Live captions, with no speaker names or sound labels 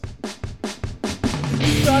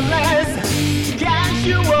the less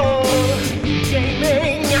casual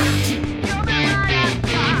gaming.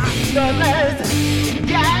 The less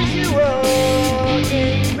casual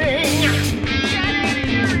gaming.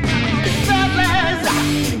 The less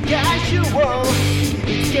casual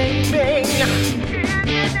gaming.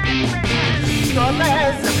 The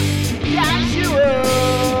less casual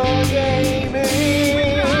gaming.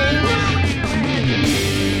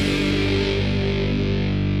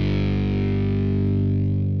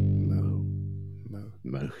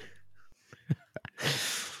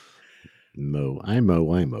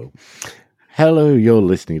 Mo. Hello, you're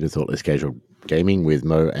listening to Thoughtless Casual Gaming with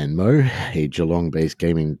Mo and Mo, a Geelong-based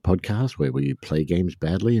gaming podcast where we play games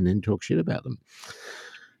badly and then talk shit about them.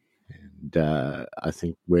 And I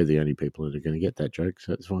think we're the only people that are going to get that joke,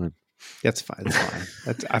 so it's fine. That's fine. It's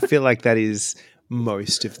fine. I feel like that is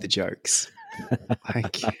most of the jokes.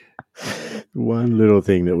 Like one little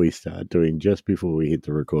thing that we start doing just before we hit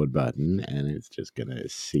the record button, and it's just going to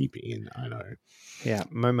seep in. I know. Yeah,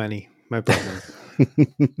 Mo money, Mo problem.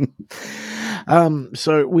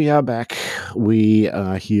 So we are back. We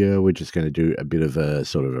are here. We're just going to do a bit of a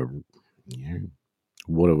sort of a,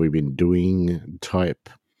 what have we been doing type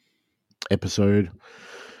episode.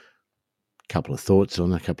 Couple of thoughts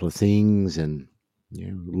on a couple of things, and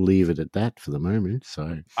leave it at that for the moment.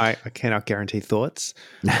 So I cannot guarantee thoughts.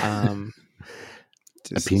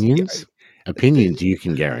 Opinions. Opinions you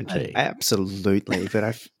can guarantee. Absolutely,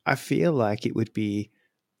 but I feel like it would be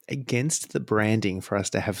against the branding for us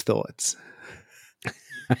to have thoughts.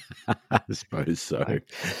 I suppose so. Our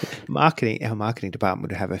marketing department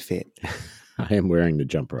would have a fit. I am wearing the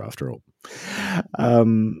jumper after all.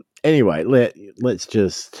 Anyway, let's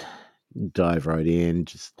just dive right in,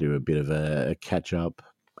 just do a bit of a catch up,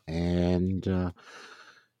 and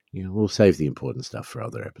we'll save the important stuff for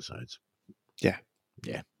other episodes. Yeah,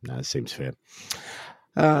 no, it seems fair.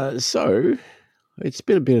 So it's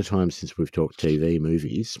been a bit of time since we've talked TV,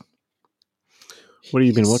 movies. What have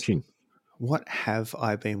you been watching? What have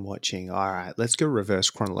I been watching? All right, let's go reverse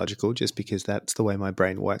chronological, just because that's the way my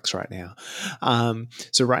brain works right now.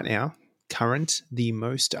 So right now, the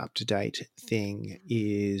most up-to-date thing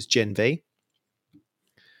is Gen V.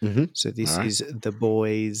 Mm-hmm. So this is The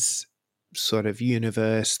Boys sort of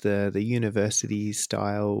universe, the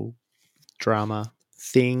university-style drama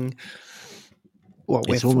thing. What,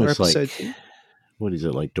 It's we're 4 almost episodes like, in? what is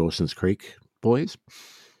it, like Dawson's Creek Boys?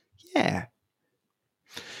 Yeah.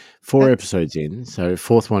 4 episodes in, so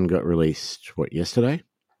 4th one got released, yesterday?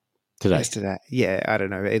 Today? Yesterday. Yeah, I don't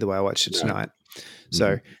know. Either way, I watched it tonight.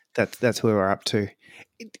 So that's where we're up to.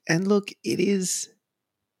 And look, it is...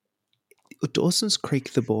 Dawson's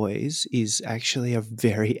Creek The Boys is actually a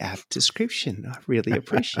very apt description. I really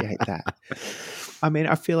appreciate that. I mean,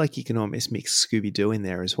 I feel like you can almost mix Scooby-Doo in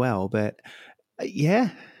there as well, but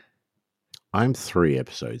yeah. I'm 3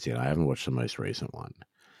 episodes in. I haven't watched the most recent one.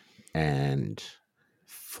 And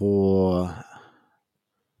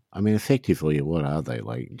effectively, what are they?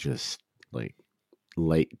 Just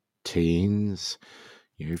late teens,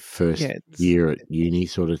 first year at uni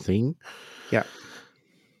sort of thing. Yeah.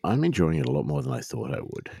 I'm enjoying it a lot more than I thought I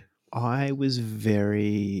would. I was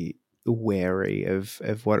very wary of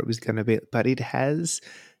what it was going to be, but it has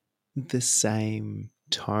the same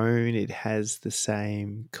tone. It has the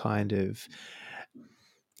same kind of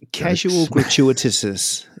casual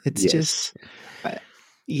gratuitousness. It's just...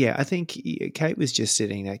 I think Kate was just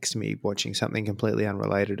sitting next to me watching something completely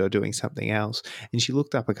unrelated or doing something else, and she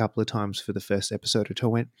looked up a couple of times for the first episode or two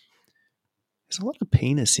and went, "There's a lot of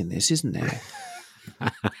penis in this, isn't there?"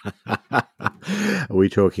 Are we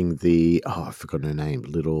talking I've forgotten her name,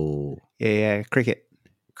 Cricket,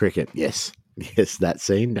 yes, that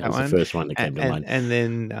scene, that was the first one that came to mind. And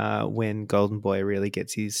then when Golden Boy really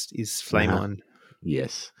gets his flame on.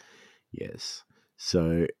 Yes,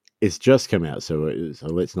 so it's just come out, so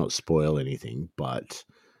let's not spoil anything, but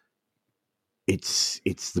it's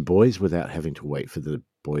The Boys without having to wait for The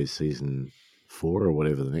Boys season 4 or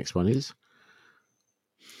whatever the next one is.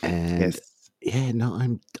 And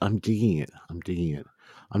I'm digging it.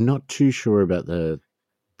 I'm not too sure about the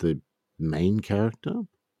main character.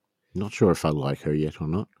 Not sure if I like her yet or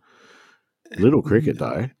not. Little Cricket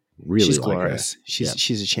though, really, she's like glorious. her.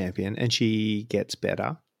 She's a champion, and she gets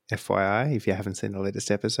better. FYI, if you haven't seen the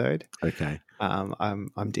latest episode, okay.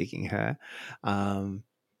 I'm digging her.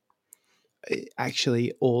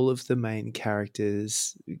 Actually, all of the main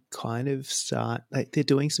characters kind of they're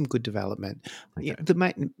doing some good development. Okay. Yeah, the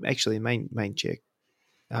main chick,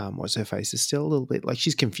 what's her face is still a little bit like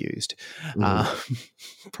she's confused, Mhm.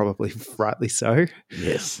 probably rightly so.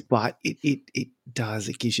 Yes. But it does.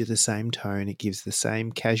 It gives you the same tone. It gives the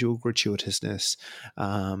same casual gratuitousness.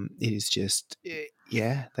 It is just,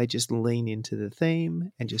 yeah, they just lean into the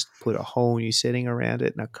theme and just put a whole new setting around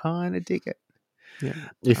it, and I kind of dig it. Yeah.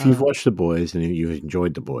 If you've Um, watched The Boys and you've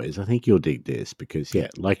enjoyed The Boys, I think you'll dig this because, yeah,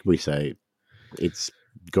 like we say, it's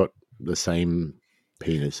got the same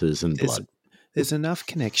penises and there's blood. there's enough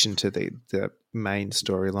connection to the main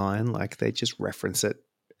storyline. Like they just reference it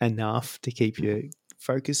enough to keep you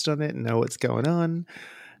focused on it and know what's going on.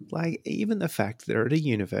 Like even the fact they're at a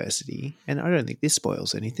university, and I don't think this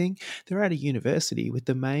spoils anything. They're at a university with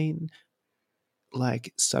the main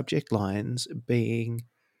like subject lines being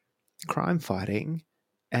crime fighting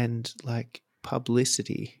and like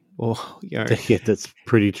publicity, or Yeah, that's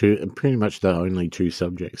pretty true. And pretty much the only two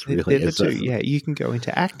subjects, they're really. the two. Yeah, you can go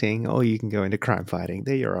into acting or you can go into crime fighting.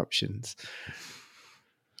 They're your options.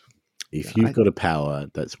 If you've got a power,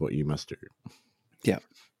 that's what you must do. Yeah.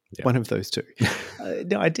 One of those two.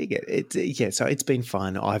 No, I dig it. So it's been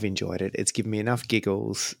fun. I've enjoyed it. It's given me enough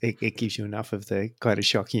giggles. It gives you enough of the kind of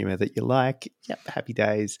shock humor that you like. Yep, happy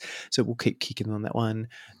days. So we'll keep kicking on that one.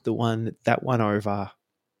 That one over,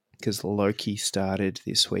 because Loki started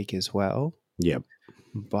this week as well. Yep.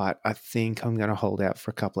 But I think I'm going to hold out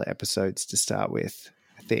for a couple of episodes to start with,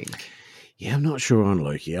 I think. Yeah, I'm not sure on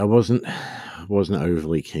Loki. I wasn't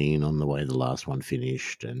overly keen on the way the last one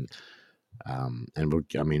finished, and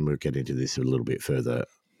we'll get into this a little bit further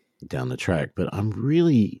down the track. But I'm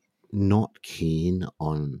really not keen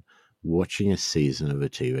on watching a season of a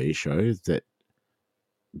TV show that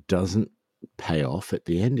doesn't pay off at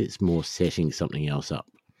the end. It's more setting something else up.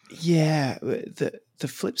 Yeah, the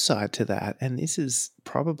flip side to that, and this is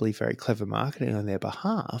probably very clever marketing on their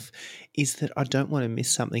behalf, is that I don't want to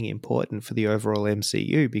miss something important for the overall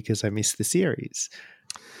MCU because I missed the series.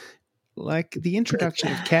 Like the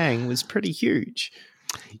introduction of Kang was pretty huge.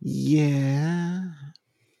 Yeah,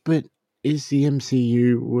 but is the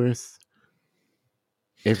MCU worth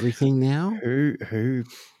everything now? Who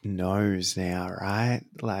knows now, right?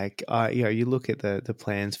 Like, you look at the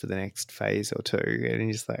plans for the next phase or two, and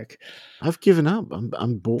you're just like, I've given up.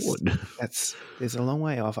 I'm bored. There's a long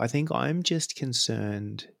way off. I think I'm just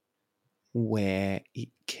concerned where it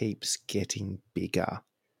keeps getting bigger.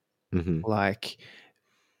 Mm-hmm. Like,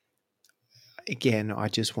 again, I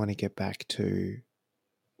just want to get back to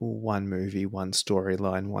one movie, one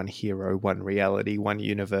storyline, one hero, one reality, one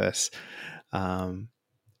universe.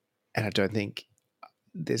 And I don't think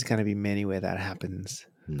there's going to be many where that happens.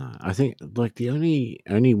 No, I think like the only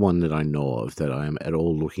one that I know of that I am at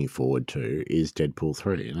all looking forward to is Deadpool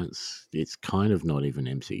 3, and it's kind of not even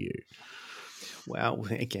MCU. Well,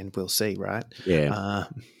 again, we'll see, right? Yeah.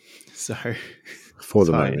 So for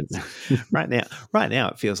the moment, right now,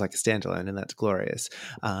 it feels like a standalone, and that's glorious.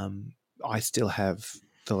 I still have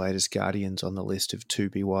the latest Guardians on the list of to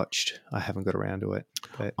be watched. I haven't got around to it,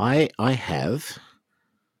 but I have,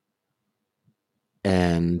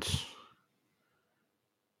 and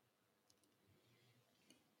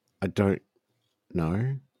I don't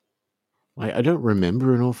know. I don't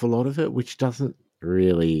remember an awful lot of it, which doesn't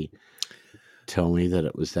really tell me that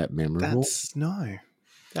it was that memorable.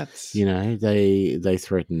 That's they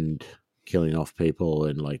threatened killing off people,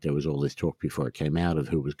 and like there was all this talk before it came out of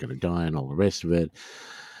who was going to die and all the rest of it.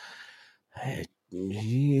 I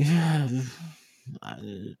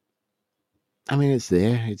mean, it's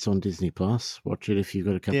there. It's on Disney Plus. Watch it if you've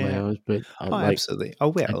got a couple of hours. But absolutely, I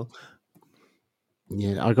will.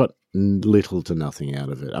 I got little to nothing out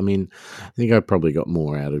of it. I mean, I think I probably got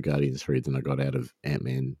more out of Guardians 3 than I got out of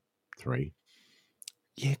Ant-Man 3.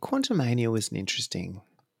 Yeah, Quantumania was an interesting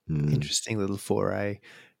little foray.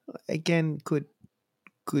 Again, good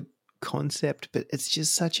concept, but it's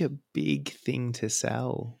just such a big thing to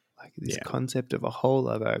sell. Like this concept of a whole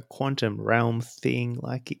other quantum realm thing.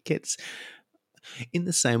 Like it gets in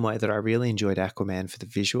the same way that I really enjoyed Aquaman for the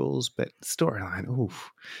visuals, but storyline,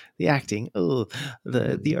 the acting,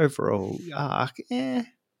 the overall arc, I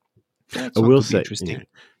will say,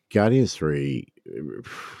 Guardians 3,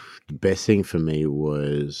 the best thing for me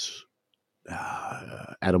was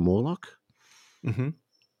Adam Warlock. Mm-hmm.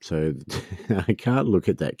 So I can't look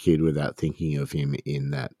at that kid without thinking of him in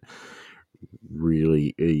that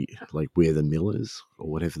really, like We're the Millers, or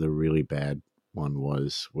whatever the really bad one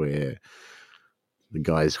was, where the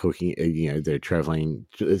guy's hooking, they're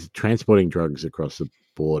transporting drugs across the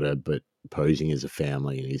border, but posing as a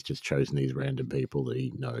family, and he's just chosen these random people that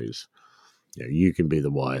he knows. You can be the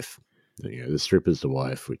wife. The stripper's the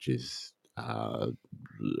wife, which is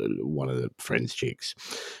one of the friend's chicks,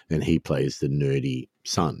 and he plays the nerdy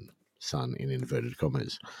son in inverted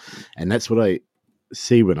commas, and that's what I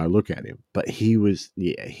see when I look at him. But he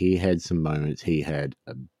had some moments.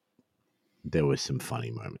 There were some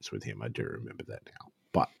funny moments with him. I do remember that now.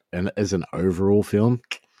 But and as an overall film,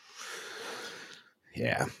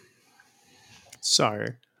 yeah. So,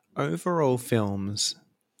 overall films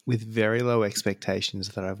with very low expectations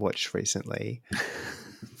that I've watched recently.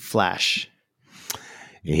 Flash.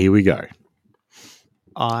 Here we go.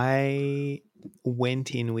 I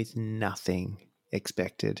went in with nothing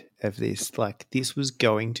expected of this. Like, this was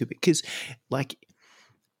going to be, because like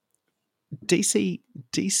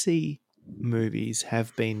DC movies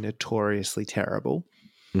have been notoriously terrible.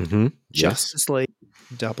 Mm-hmm. Justice League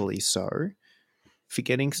doubly so.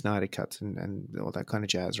 Forgetting Snyder cuts and all that kind of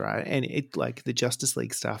jazz, right? And it like the Justice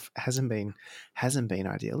League stuff hasn't been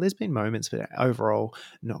ideal. There's been moments, but overall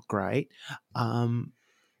not great. And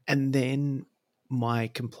then my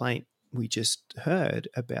complaint we just heard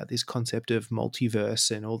about this concept of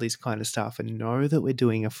multiverse and all this kind of stuff, and know that we're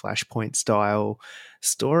doing a Flashpoint style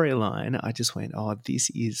storyline. I just went, oh, this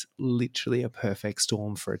is literally a perfect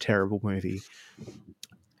storm for a terrible movie.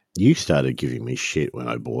 You started giving me shit when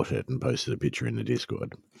I bought it and posted a picture in the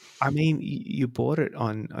Discord. I mean, you bought it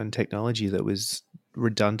on technology that was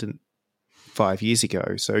redundant 5 years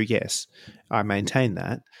ago. So yes, I maintain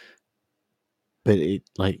that. But it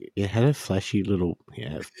had a flashy little,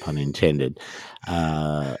 pun intended,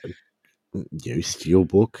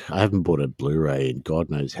 steelbook. I haven't bought a Blu-ray in God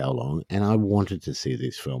knows how long, and I wanted to see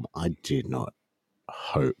this film. I did not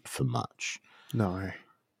hope for much. No.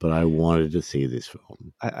 But I wanted to see this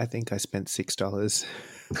film. I think I spent $6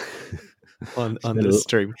 on the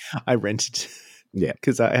stream. I rented,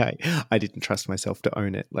 because I didn't trust myself to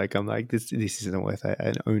own it. Like I'm like this isn't worth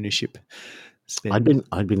an ownership spend.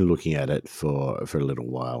 I'd been looking at it for a little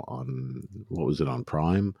while on, what was it, on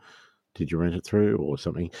Prime? Did you rent it through or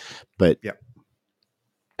something? But yeah,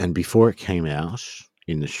 and before it came out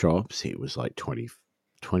in the shops, it was like $20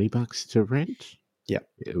 to rent. Yeah,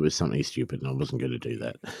 it was something stupid, and I wasn't going to do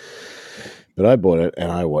that. But I bought it and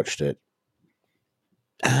I watched it,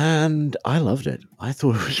 and I loved it. I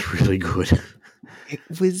thought it was really good. It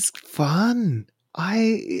was fun.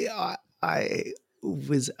 I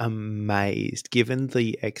was amazed, given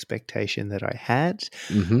the expectation that I had.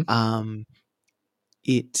 Mm-hmm.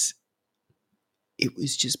 It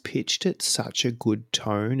was just pitched at such a good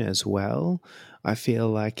tone as well. I feel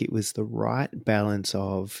like it was the right balance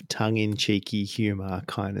of tongue-in-cheeky humor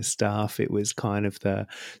kind of stuff. It was kind of the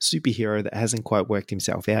superhero that hasn't quite worked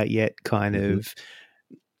himself out yet, kind of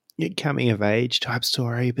coming-of-age type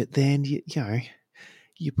story. But then, you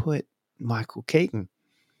put Michael Keaton.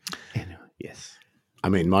 Yes. I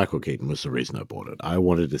mean, Michael Keaton was the reason I bought it. I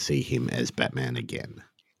wanted to see him as Batman again,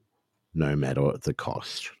 no matter the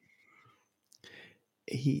cost.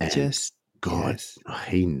 He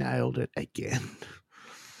nailed it again.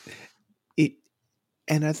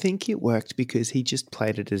 And I think it worked because he just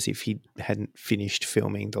played it as if he hadn't finished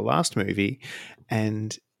filming the last movie,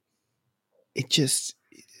 and it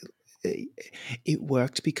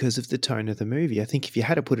worked because of the tone of the movie. I think if you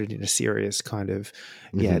had to put it in a serious kind of,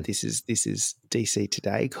 this is DC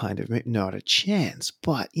today kind of, not a chance.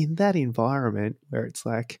 But in that environment where it's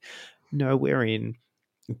like, no, we're in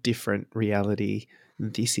different reality.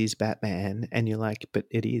 This is Batman, and you're like, but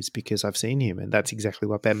it is, because I've seen him, and that's exactly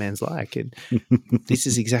what Batman's like, and this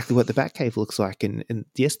is exactly what the Batcave looks like, and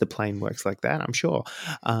yes, the plane works like that, I'm sure.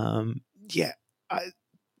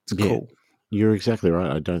 It's cool. You're exactly right.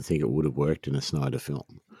 I don't think it would have worked in a Snyder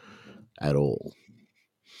film at all.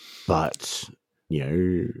 But,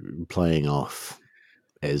 playing off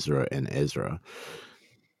Ezra and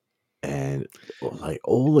like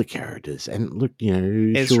all the characters, and look,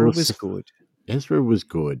 Ezra was good. Ezra was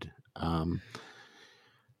good. I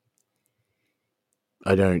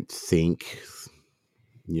don't think,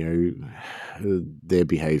 their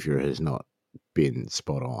behavior has not been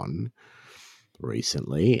spot on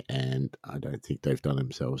recently, and I don't think they've done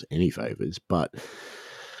themselves any favors. But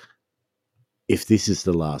if this is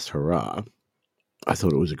the last hurrah, I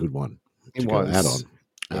thought it was a good one to go out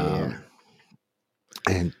on.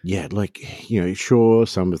 And sure,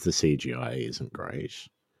 some of the CGI isn't great,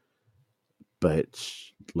 but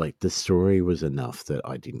the story was enough that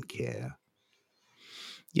I didn't care.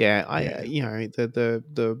 Yeah,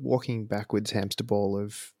 the walking backwards hamster ball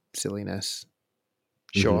of silliness.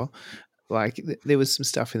 Sure. Mm-hmm. There was some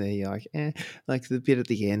stuff in there you're like, like the bit at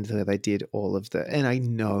the end where they did all of the, and I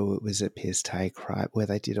know it was a piss take, right, where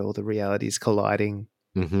they did all the realities colliding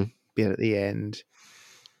bit at the end.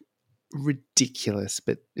 ridiculous,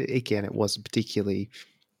 but again, it wasn't particularly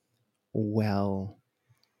well,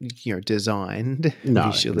 designed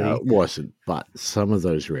visually. No, it wasn't. But some of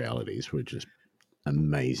those realities were just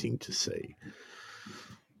amazing to see.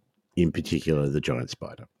 In particular, the giant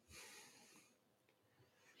spider,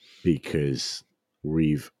 because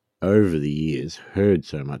we've over the years heard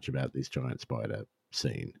so much about this giant spider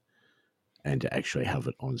scene, and to actually have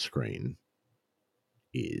it on screen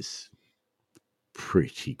is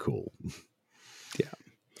pretty cool. Yeah.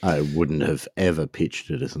 I wouldn't have ever pitched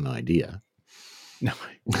it as an idea. No.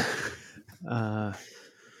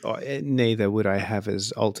 Neither would I have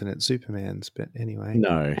as alternate Supermans, but anyway.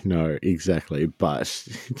 No, exactly. But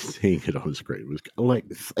seeing it on screen was like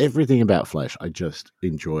everything about Flash I just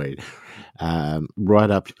enjoyed.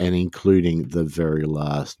 Right up and including the very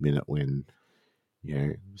last minute when,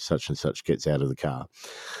 such and such gets out of the car.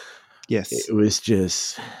 Yes. It was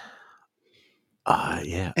just,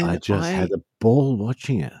 And I just had a ball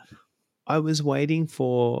watching it. I was waiting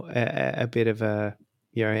for a bit of a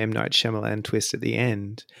M. Night Shyamalan twist at the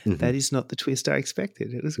end. Mhm. That is not the twist I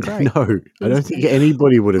expected. It was great. No, I don't think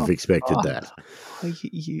anybody would have expected that.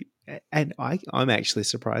 I'm actually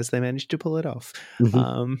surprised they managed to pull it off.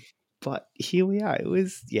 Mhm. But here we are. It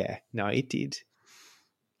was, it did.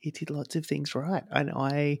 It did lots of things right, and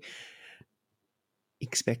I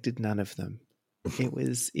expected none of them. It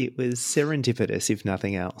was serendipitous, if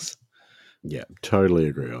nothing else. Yeah, totally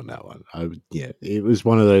agree on that one. It was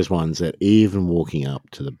one of those ones that even walking up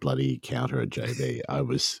to the bloody counter at JB, I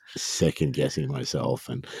was second guessing myself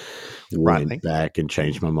and went back and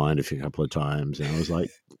changed my mind a couple of times. And I was like,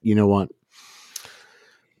 you know what?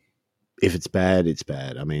 If it's bad, it's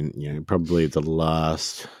bad. I mean, probably the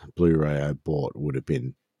last Blu-ray I bought would have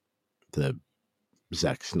been the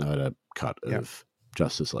Zack Snyder cut of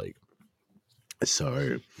Justice League.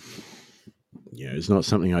 So, it's not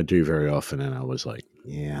something I do very often. And I was like,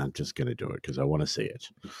 I'm just going to do it because I want to see it.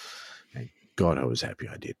 And God, I was happy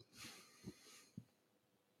I did.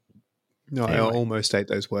 No, anyway. I almost ate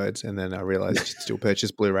those words and then I realized you still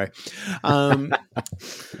purchase Blu-ray. All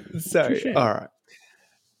right.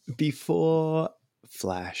 Before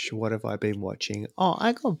Flash, what have I been watching? Oh,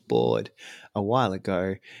 I got bored a while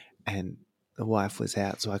ago and the wife was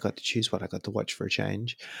out, so I got to choose what I got to watch for a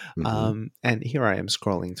change. Mm-hmm. And here I am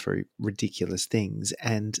scrolling through ridiculous things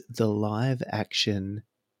and the live action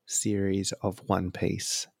series of One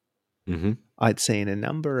Piece. Mm-hmm. I'd seen a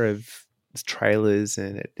number of trailers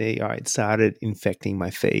and it started infecting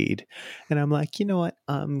my feed. And I'm like, you know what?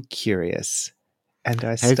 I'm curious. And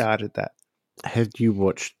I started that. Have you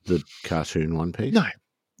watched the cartoon One Piece? No.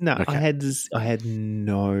 Okay. I had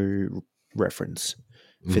no reference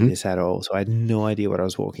for this at all. So I had no idea what I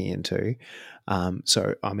was walking into.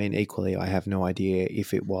 So, I mean, equally, I have no idea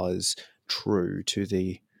if it was true to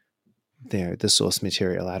the source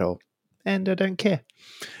material at all. And I don't care.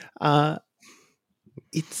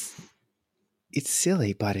 It's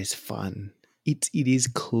silly, but it's fun. It is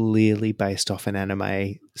clearly based off an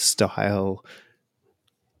anime style,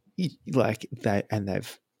 like that, and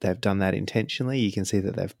they've done that intentionally. You can see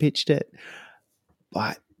that they've pitched it,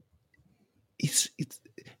 but it's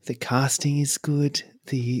the casting is good.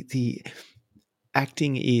 The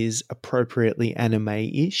acting is appropriately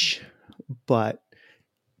anime-ish, but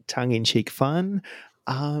tongue-in-cheek fun.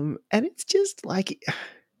 And it's just like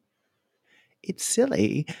it's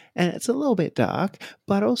silly and it's a little bit dark,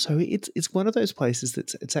 but also it's one of those places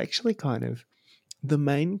that's it's actually kind of the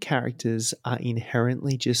main characters are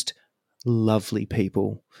inherently just lovely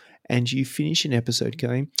people, and you finish an episode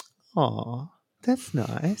going, "Oh, that's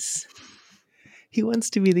nice." He wants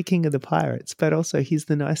to be the king of the pirates, but also he's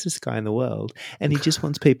the nicest guy in the world. And he just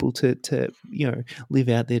wants people to live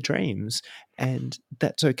out their dreams. And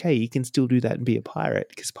that's okay. You can still do that and be a pirate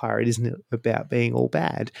because pirate isn't about being all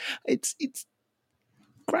bad. It's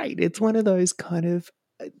great. It's one of those kind of,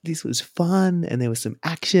 this was fun and there was some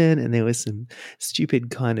action and there was some stupid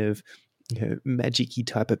kind of, magic-y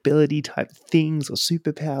type ability type things or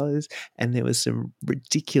superpowers, and there was some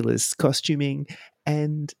ridiculous costuming,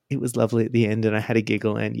 and it was lovely at the end, and I had a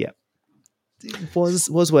giggle, and it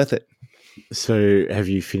was worth it. So have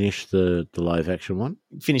you finished the live action one?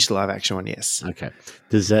 Finished the live action one, yes. Okay.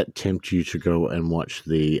 Does that tempt you to go and watch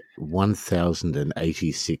the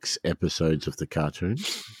 1,086 episodes of the cartoon?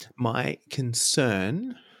 My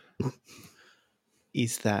concern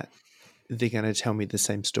is that they're going to tell me the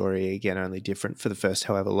same story again, only different for the first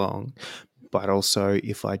however long. But also,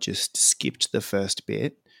 if I just skipped the first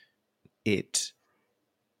bit, it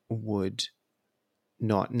would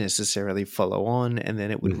not necessarily follow on, and then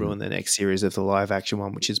it would ruin the next series of the live action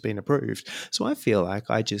one, which has been approved. So I feel like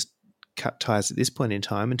I just cut ties at this point in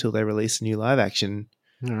time until they release a new live action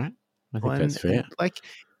All right. I think one. that's fair. And, like,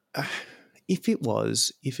 if it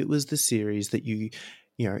was the series that you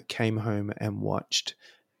came home and watched,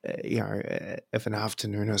 of an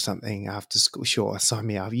afternoon or something after school, sure, sign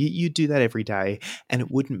me up. You do that every day, and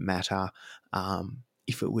it wouldn't matter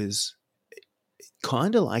if it was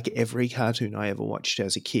kind of like every cartoon I ever watched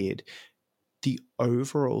as a kid. The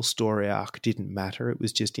overall story arc didn't matter. It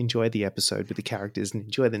was just enjoy the episode with the characters and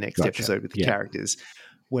enjoy the next Gotcha. episode with the Yeah. characters.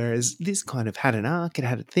 Whereas this kind of had an arc, it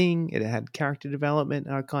had a thing, it had character development,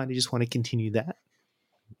 and I kind of just want to continue that.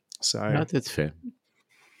 So No, that's fair.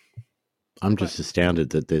 I'm just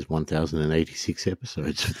astounded that there's 1,086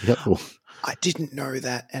 episodes for the other one. I didn't know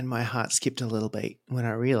that, and my heart skipped a little beat when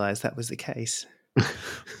I realized that was the case.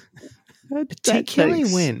 Particularly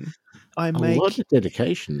takes when I a make lot of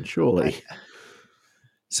dedication, surely.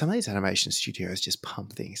 some of these animation studios just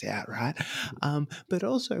pump things out, right? But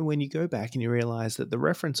also when you go back and you realize that the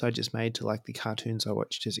reference I just made to like the cartoons I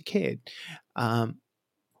watched as a kid,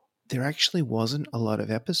 there actually wasn't a lot of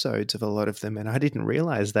episodes of a lot of them, and I didn't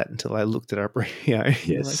realize that until I looked it up. Yes.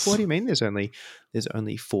 Like, what do you mean? There's only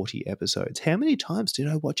 40 episodes. How many times did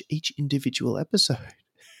I watch each individual episode?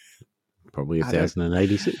 Probably I don't-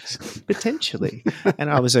 1,086. Potentially, and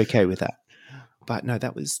I was okay with that. But no,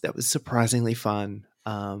 that was surprisingly fun.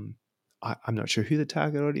 I'm not sure who the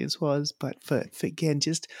target audience was, but for again,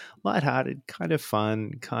 just lighthearted, kind of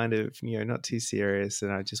fun, kind of not too serious,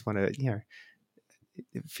 and I just want to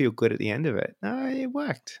feel good at the end of it. No, it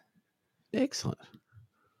worked. Excellent.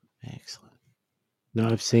 No,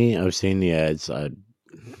 I've seen the ads. I'm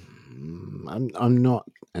not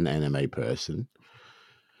an anime person,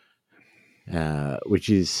 which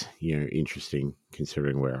is interesting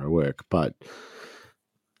considering where I work. But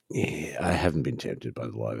yeah, I haven't been tempted by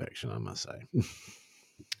the live action, I must say.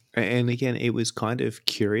 And again, it was kind of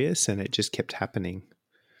curious, and it just kept happening.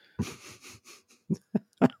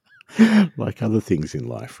 Like other things in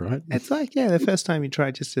life, right? It's like, the first time you try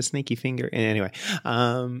just a sneaky finger. And anyway,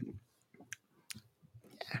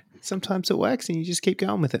 sometimes it works, and you just keep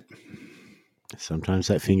going with it. Sometimes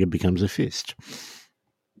that finger becomes a fist.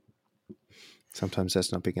 Sometimes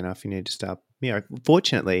that's not big enough. You need to stop.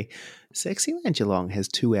 Fortunately, Sexyland Geelong has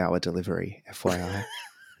 2-hour delivery, FYI.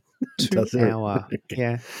 Does it? 2-hour. Okay.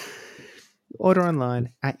 Yeah. Order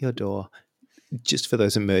online at your door, just for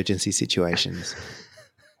those emergency situations.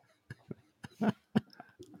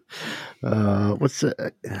 What's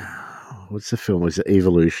the film? Was it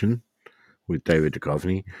Evolution with David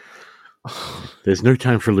Duchovny? There's no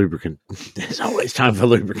time for lubricant. There's always time for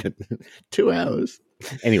lubricant. 2 hours.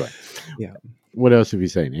 Anyway. Yeah. What else have you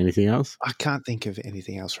seen? Anything else? I can't think of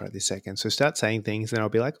anything else right this second. So start saying things, and I'll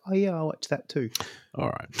be like, oh, yeah, I'll watch that too. All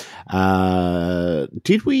right.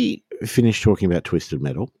 Did we finish talking about Twisted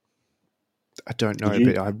Metal? I don't know, Did you?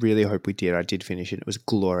 but I really hope we did. I did finish it. It was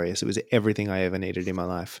glorious. It was everything I ever needed in my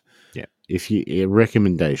life. Yeah. A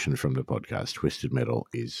recommendation from the podcast, Twisted Metal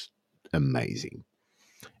is amazing.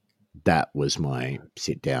 That was my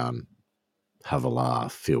sit down, have a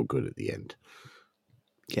laugh, feel good at the end.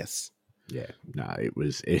 Yes. Yeah. No, it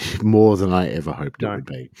was more than I ever hoped it No. would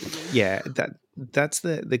be. Yeah, that's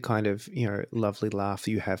the kind of lovely laugh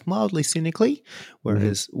you have mildly cynically,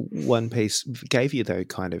 whereas One Piece gave you the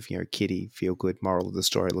kind of kiddie feel good moral of the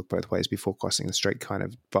story, look both ways before crossing the street kind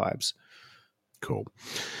of vibes. Cool.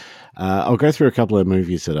 I'll go through a couple of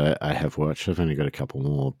movies that I have watched. I've only got a couple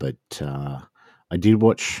more, but I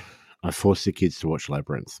forced the kids to watch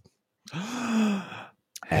Labyrinth.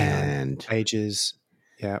 And Ages,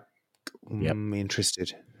 yeah, Yep.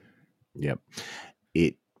 Interested. Yep.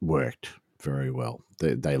 It worked very well.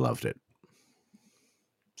 They loved it.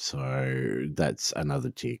 So that's another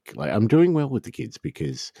tick. Like, I'm doing well with the kids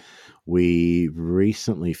because we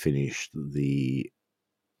recently finished the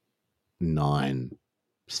 9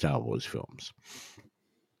 Star Wars films.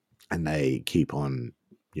 And they keep on,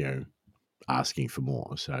 asking for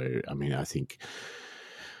more. So, I mean, I think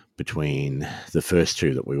between the first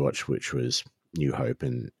 2 that we watched, which was New Hope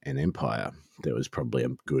and Empire, there was probably a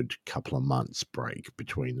good couple of months break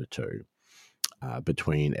between the 2.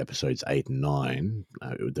 Between episodes 8 and 9,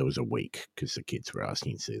 there was a week because the kids were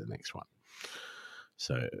asking to see the next one.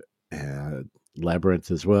 So, Labyrinth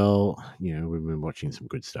as well. We've been watching some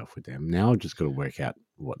good stuff with them. Now I've just got to work out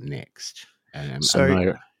what next.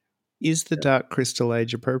 Is the Dark Crystal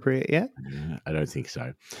Age appropriate yet? I don't think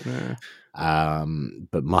so. No.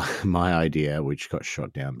 But my idea, which got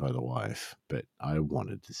shot down by the wife, but I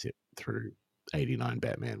wanted to sit through 89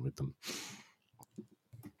 Batman with them.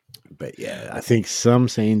 But yeah, I think some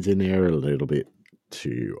scenes in there are a little bit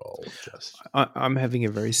too old. I'm having a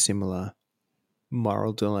very similar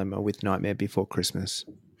moral dilemma with Nightmare Before Christmas.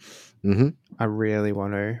 Mm-hmm. I really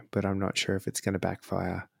want to, but I'm not sure if it's going to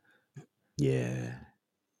backfire. Yeah.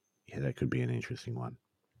 Yeah, that could be an interesting one.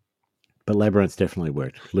 But Labyrinth definitely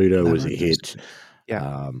worked. Ludo was a Labyrinth was hit. good.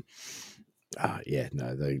 Yeah.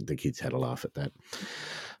 The kids had a laugh at that.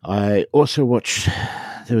 I also watched,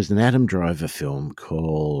 there was an Adam Driver film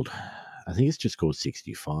called, I think it's just called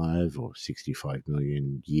 65 or 65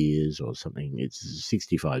 million years or something. It's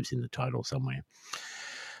 65's in the title somewhere.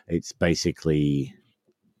 It's basically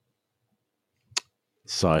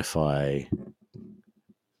sci-fi.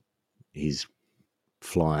 He's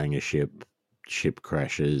flying a ship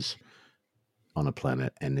crashes on a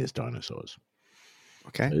planet, and there's dinosaurs.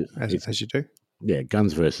 Okay. So As you do. Yeah,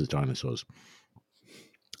 guns versus dinosaurs.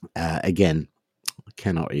 Again, I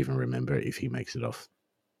cannot even remember if he makes it off.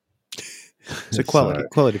 So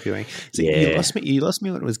quality viewing. So Yeah. You lost me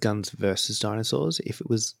when it was guns versus dinosaurs. If it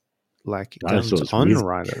was like Dinosaurs guns on with-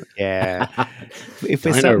 rider, yeah. If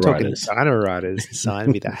we're Dino starting talking Riders. Dino Riders, sign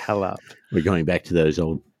me the hell up. We're going back to those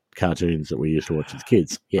old cartoons that we used to watch as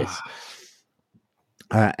kids. Yes.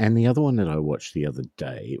 And the other one that I watched the other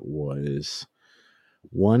day was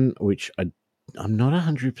one which I'm not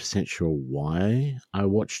 100% sure why I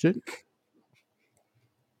watched it.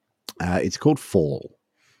 It's called Fall,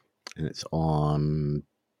 and it's on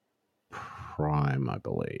Prime, I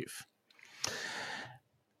believe.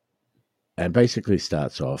 And basically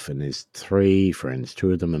starts off, and there's three friends.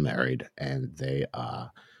 Two of them are married, and they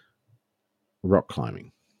are rock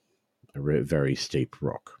climbing a very steep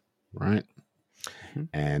rock, right? Mhm.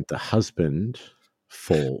 And the husband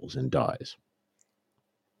falls and dies.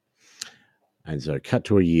 And so cut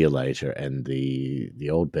to a year later, and the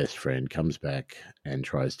old best friend comes back and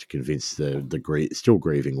tries to convince the still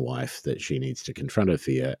grieving wife that she needs to confront her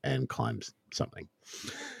fear and climbs something.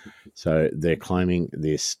 So they're climbing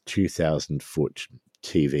this 2,000-foot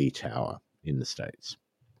TV tower in the States.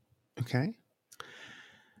 Okay.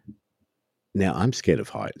 Now, I'm scared of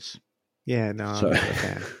heights. Yeah, no, So- I'm not a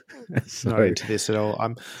fan. So Not into this at all.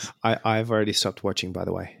 I've already stopped watching, by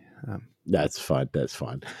the way. that's fine.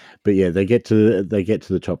 But yeah, they get to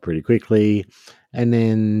the top pretty quickly, and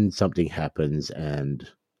then something happens, and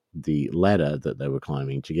the ladder that they were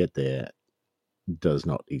climbing to get there does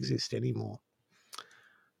not exist anymore.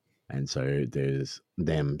 And so there's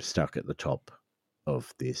them stuck at the top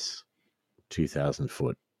of this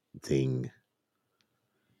 2,000-foot thing.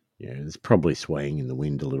 You know, it's probably swaying in the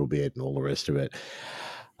wind a little bit and all the rest of it.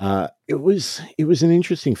 It was an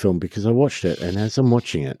interesting film because I watched it, and as I'm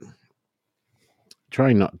watching it,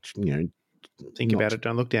 trying not, Think not about to- it.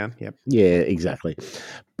 Don't look down. Yep. Yeah, exactly.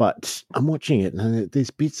 But I'm watching it, and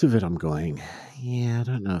there's bits of it I'm going, yeah, I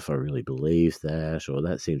don't know if I really believe that, or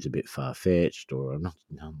that seems a bit far-fetched, or I'm not,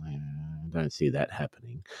 no, I don't see that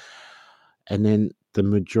happening. And then the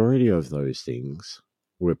majority of those things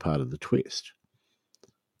were part of the twist.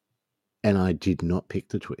 And I did not pick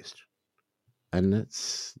the twist. And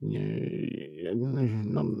that's, not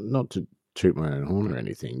to toot my own horn or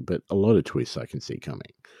anything, but a lot of twists I can see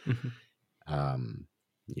coming. Mhm.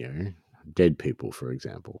 Dead people, for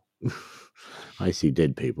example. I see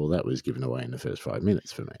dead people. That was given away in the first 5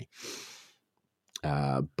 minutes for me.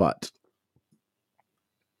 But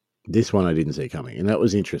this one I didn't see coming, and that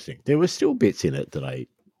was interesting. There were still bits in it that I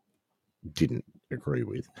didn't agree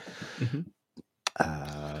with. Mhm.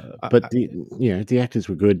 But the actors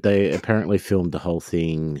were good. They apparently filmed the whole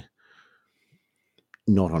thing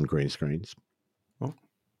not on green screens, Oh.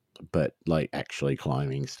 but like actually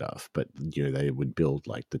climbing stuff. But they would build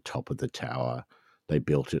like the top of the tower. They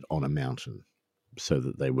built it on a mountain so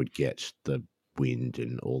that they would get the wind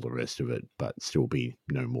and all the rest of it, but still be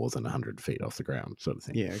no more than 100 feet off the ground, sort of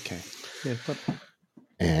thing. Yeah. Okay. Yeah. But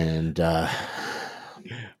And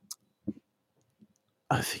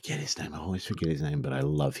I forget his name. I always forget his name, but I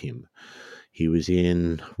love him. He was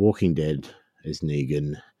in Walking Dead as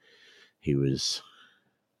Negan. He was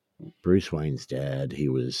Bruce Wayne's dad. He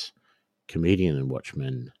was comedian in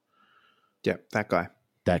Watchmen. yeah, that guy.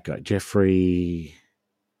 That guy, Jeffrey.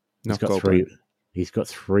 Not He's got Goldberg. three. He's got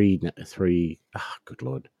three. Good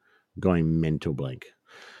Lord, going mental blank.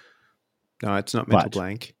 No, it's not mental But-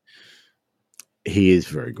 blank. He is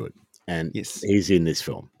very good, and Yes. he's in this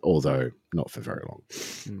film, although not for very long.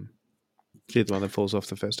 He's the one that falls off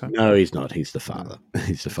the first time. No, he's not. He's the father.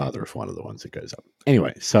 He's the father of one of the ones that goes up.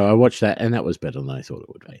 Anyway, so I watched that, and that was better than I thought it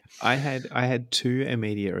would be. I had two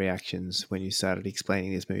immediate reactions when you started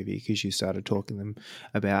explaining this movie, because you started talking them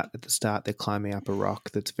about at the start they're climbing up a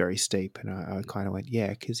rock that's very steep, and I kind of went, yeah,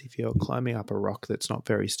 because if you're climbing up a rock that's not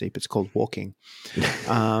very steep, it's called walking.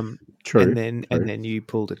 True. And then you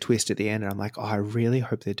pulled a twist at the end, and I'm like, oh, I really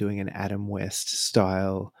hope they're doing an Adam West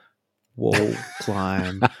style wall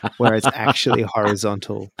climb where it's actually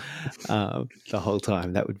horizontal the whole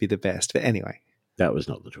time. That would be the best. But anyway, that was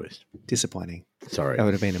not the twist. Disappointing. Sorry. That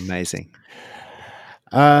would have been amazing.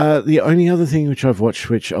 The only other thing which I've watched,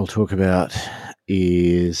 which I'll talk about,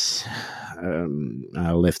 is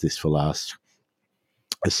I left this for last.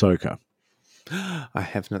 Ahsoka. I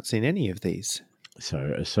have not seen any of these. So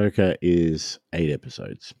Ahsoka is 8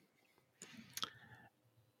 episodes.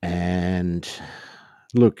 And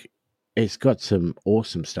look, it's got some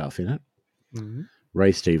awesome stuff in it. Mm-hmm.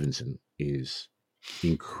 Ray Stevenson is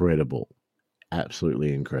incredible,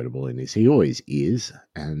 absolutely incredible in this. He always is,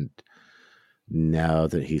 and now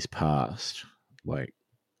that he's passed, like,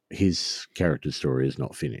 his character story is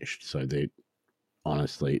not finished. So they're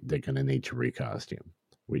going to need to recast him,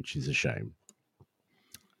 which is a shame.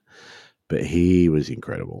 But he was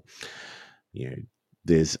incredible. You know,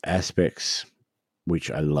 there's aspects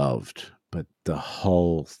which I loved, but the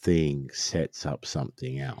whole thing sets up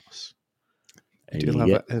something else. And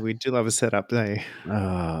we do love a setup, don't you?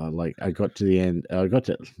 Like, I got to the end. I got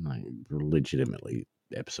to legitimately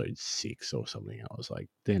episode 6 or something. I was like,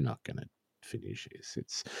 they're not going to finish this.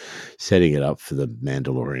 It's setting it up for the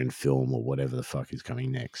Mandalorian film or whatever the fuck is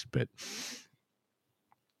coming next. But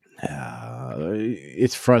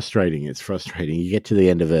it's frustrating. It's frustrating. You get to the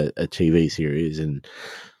end of a TV series and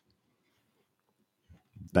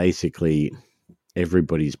basically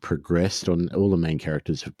everybody's progressed on, all the main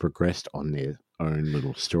characters have progressed on their own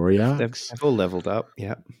little story arcs. They've all leveled up,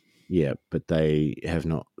 yeah. Yeah, but they have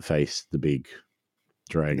not faced the big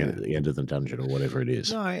dragon at the end of the dungeon or whatever it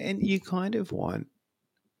is. No, and you kind of want,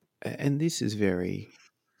 and this is very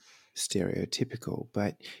stereotypical,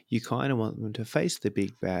 but you kind of want them to face the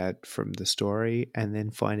big bad from the story and then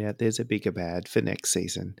find out there's a bigger bad for next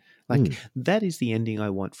season. Like, that is the ending I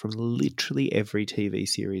want from literally every TV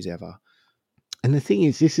series ever. And the thing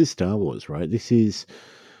is, this is Star Wars, right? This is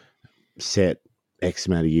set X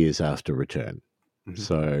amount of years after Return. Mm-hmm.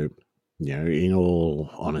 So, you know, in all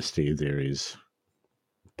honesty, there is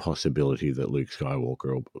possibility that Luke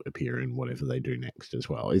Skywalker will appear in whatever they do next as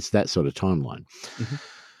well. It's that sort of timeline. Mm-hmm.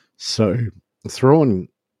 So Thrawn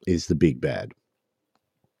is the big bad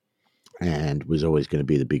and was always going to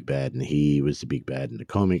be the big bad. And he was the big bad in the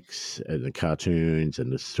comics and the cartoons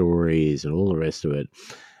and the stories and all the rest of it.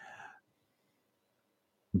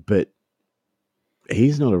 But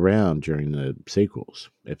he's not around during the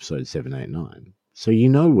sequels, episode 7, 8, 9. So you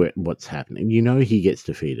know what's happening. You know he gets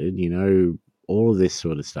defeated. You know all of this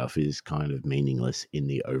sort of stuff is kind of meaningless in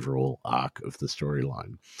the overall arc of the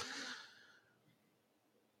storyline.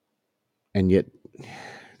 And yet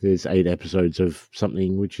there's 8 episodes of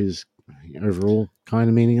something which is overall kind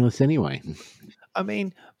of meaningless anyway. I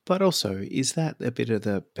mean, but also, is that a bit of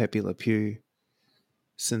the Pepe Le Pew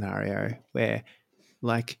scenario where,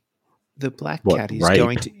 like, the black cat is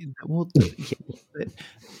going to... Well,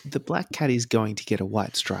 the black cat is going to get a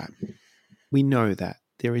white stripe. We know that.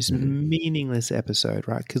 There is meaningless episode,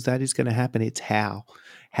 right? Because that is going to happen. It's how.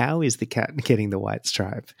 How is the cat getting the white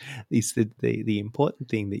stripe? It's the important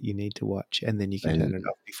thing that you need to watch, and then you can turn it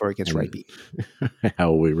off before it gets rapey.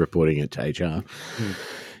 How are we reporting it to HR?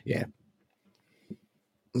 Yeah.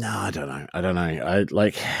 No, I don't know.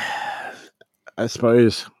 I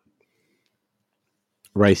suppose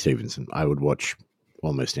Ray Stevenson, I would watch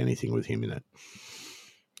almost anything with him in it.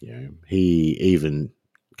 You know, he even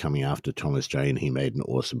coming after Thomas Jane, he made an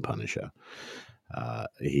awesome Punisher.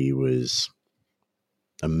 He was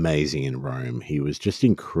amazing in Rome. He was just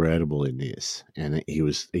incredible in this, and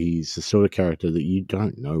he's the sort of character that you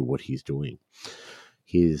don't know what he's doing.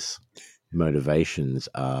 His motivations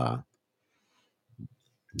are,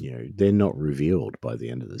 you know, they're not revealed by the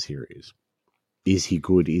end of the series. Is he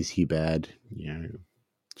good? Is he bad? You know,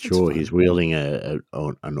 sure, he's wielding an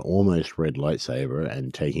almost red lightsaber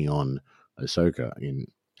and taking on Ahsoka in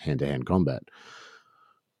hand-to-hand combat.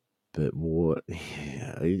 But what?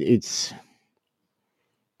 Yeah, it's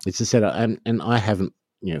a setup, and I haven't,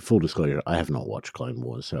 you know, full disclosure, I have not watched Clone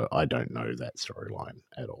Wars, so I don't know that storyline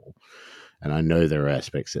at all. And I know there are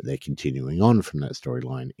aspects that they're continuing on from that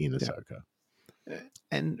storyline in Ahsoka.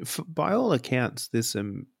 And by all accounts, there's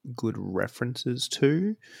some good references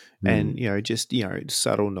to, and Mm. just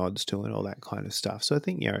subtle nods to, and all that kind of stuff. So I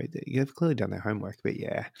think you've clearly done their homework. But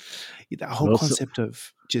yeah, that whole Also, concept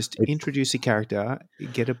of just it's introduce a character,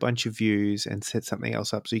 get a bunch of views, and set something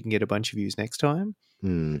else up so you can get a bunch of views next time.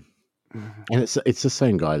 mm. Mm. And it's the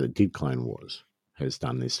same guy that did Clone Wars has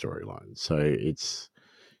done this storyline. So it's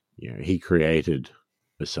he created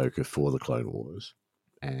Ahsoka for the Clone Wars,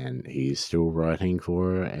 and he's still writing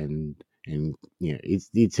for her, and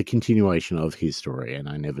it's a continuation of his story, and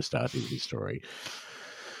I never started his story.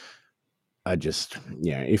 I just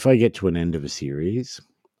if I get to an end of a series,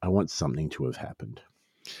 I want something to have happened.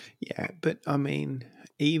 Yeah, but I mean,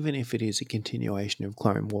 even if it is a continuation of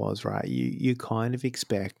Clone Wars, right? You kind of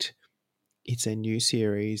expect it's a new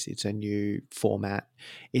series, it's a new format.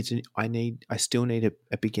 I still need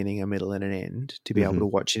a beginning, a middle, and an end to be able Hmm. to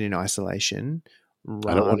watch it in isolation, I don't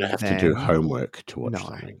want to rather have to do than homework to watch no,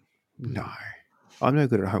 something. no. I'm no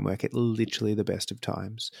good at homework at literally the best of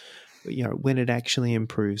times. But, when it actually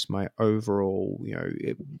improves my overall,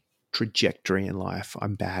 trajectory in life,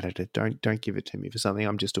 I'm bad at it. Don't give it to me for something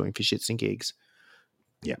I'm just doing for shits and gigs.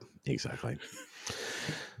 Yeah, exactly.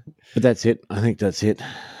 But that's it. I think that's it.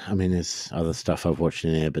 I mean, there's other stuff I've watched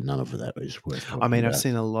in there, but none of that is worth talking I mean, I've about.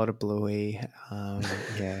 seen a lot of Bluey.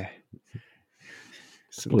 Yeah,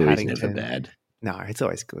 some Bluey's never Paddington. bad. No, it's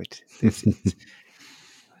always good.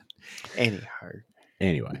 Anyhow,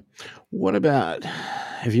 Anyway, what about,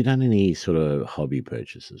 have you done any sort of hobby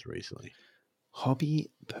purchases recently? hobby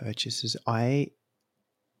purchases. I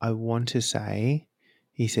want to say,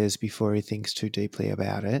 he says before he thinks too deeply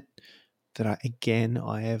about it, that I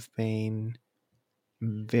have been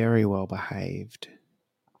very well behaved.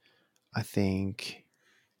 I think.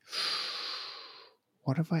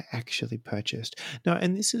 What have I actually purchased? No,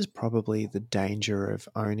 and this is probably the danger of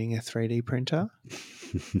owning a 3D printer,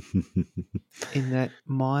 in that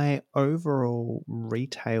my overall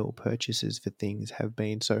retail purchases for things have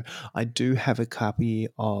been, so I do have a copy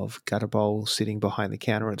of Gutter Bowl sitting behind the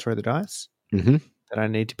counter and Throw the Dice Hmm. that I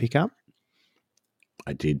need to pick up.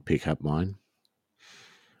 I did pick up mine.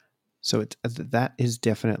 So that is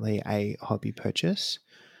definitely a hobby purchase.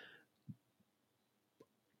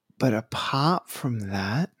 But apart from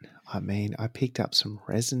that, I mean, I picked up some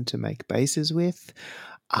resin to make bases with.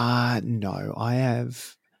 No, I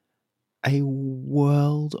have a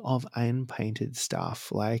world of unpainted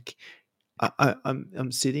stuff. Like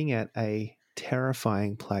I'm sitting at a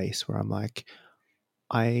terrifying place where I'm like,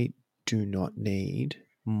 I do not need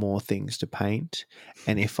more things to paint,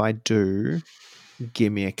 and if I do,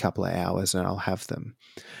 give me a couple of hours and I'll have them.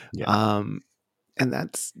 Yeah. And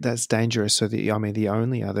that's dangerous. So the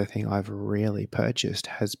only other thing I've really purchased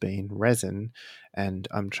has been resin, and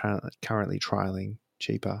I'm currently trialing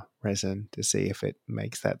cheaper resin to see if it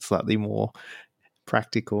makes that slightly more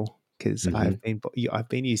practical, because Hmm. I've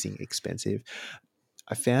been using expensive.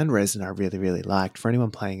 I found resin I really, really liked. For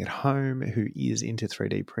anyone playing at home who is into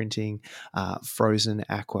 3D printing, Frozen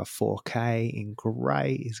Aqua 4K in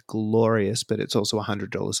grey is glorious, but it's also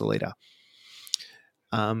 $100 a litre.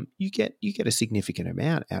 You get a significant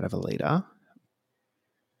amount out of a litre,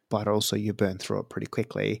 but also you burn through it pretty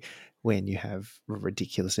quickly when you have a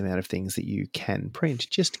ridiculous amount of things that you can print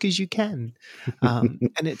just because you can. And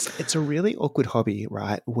it's a really awkward hobby,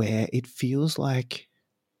 right? Where it feels like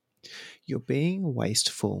you're being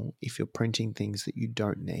wasteful if you're printing things that you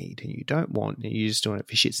don't need and you don't want, and you're just doing it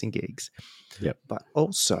for shits and gigs. Yep. But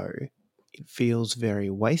also, it feels very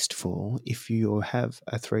wasteful if you have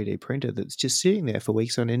a 3D printer that's just sitting there for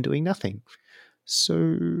weeks on end doing nothing. So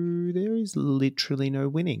there is literally no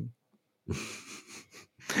winning.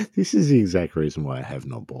 This is the exact reason why I have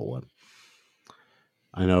not bought one.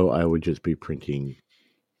 I know I would just be printing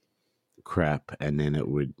crap, and then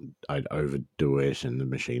I'd overdo it, and the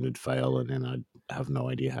machine would fail, and then I'd have no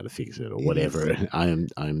idea how to fix it or whatever.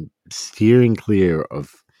 I'm steering clear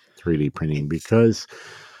of 3D printing because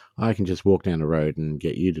I can just walk down the road and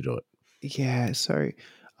get you to do it. Yeah, so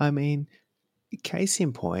I mean, case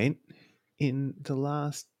in point, in the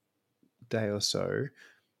last day or so,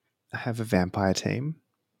 I have a vampire team,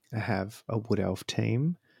 I have a wood elf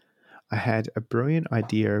team. I had a brilliant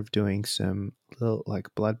idea of doing some little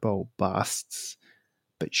like Blood Bowl busts,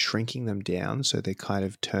 but shrinking them down so they're kind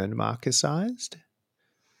of turn marker sized.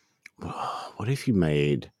 What if you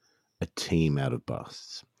made a team out of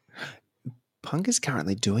busts? Punk is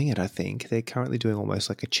currently doing it, I think. They're currently doing almost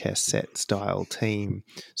like a chess set style team.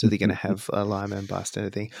 So they're going to have a lineman bust and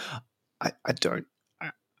everything.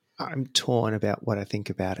 I'm torn about what I think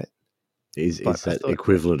about it. Is But I that thought,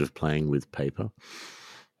 equivalent of playing with paper?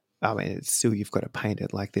 I mean, it's still, you've got to paint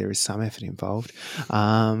it, like there is some effort involved.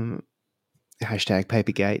 Hashtag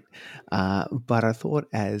Papergate. But I thought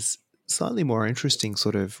as slightly more interesting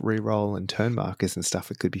sort of re-roll and turn markers and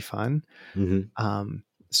stuff, it could be fun. Mm-hmm.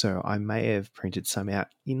 So I may have printed some out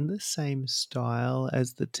in the same style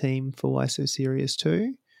as the team for Why So Serious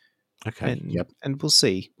too. Okay. And and we'll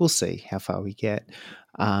see how far we get.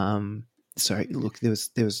 So look, there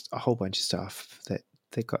was a whole bunch of stuff that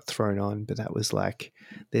got thrown on, but that was like,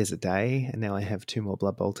 there's a day, and now I have 2 more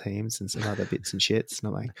Blood Bowl teams and some other bits and shits,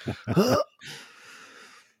 and I'm like,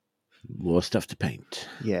 More stuff to paint.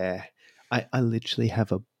 yeah. I literally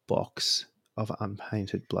have a box of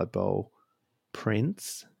unpainted Blood Bowl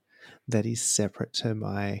prints that is separate to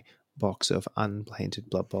my box of unpainted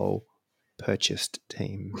Blood Bowl purchased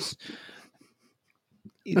teams.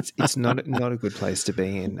 It's not a good place to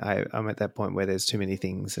be in. I'm at that point where there's too many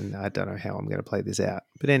things, and I don't know how I'm going to play this out.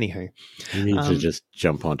 But anywho, You need to just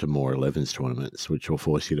jump onto more 11s tournaments, which will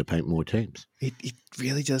force you to paint more teams. It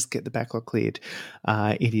really does get the backlog cleared.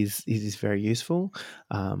 It is very useful.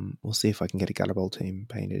 We'll see if I can get a Gutter Bowl team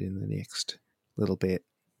painted in the next little bit.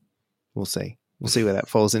 We'll see. We'll see where that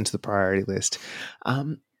falls into the priority list.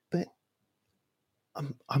 But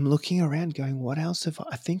I'm looking around, going, what else have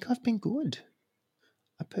I think I've been good.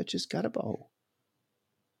 I purchased Gutter Bowl.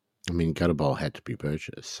 I mean, Gutter Bowl had to be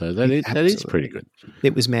purchased, so that is pretty good.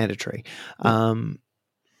 It was mandatory. No,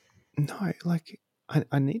 like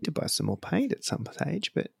I need to buy some more paint at some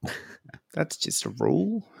stage, but that's just a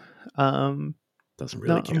rule. Doesn't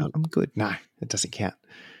really count. I'm good. No, it doesn't count.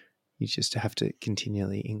 You just have to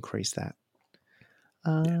continually increase that.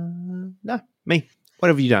 No, me. What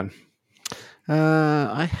have you done?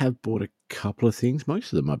 I have bought a couple of things.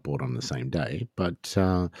 Most of them I bought on the same day, but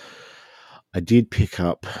I did pick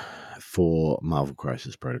up for Marvel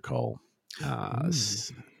Crisis Protocol.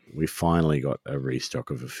 We finally got a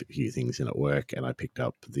restock of a few things in at work, and I picked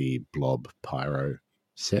up the Blob Pyro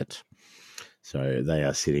set. So they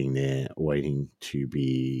are sitting there waiting to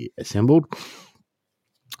be assembled.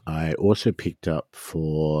 I also picked up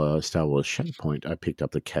for Star Wars Shatterpoint, I picked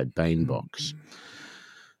up the Cad Bane box.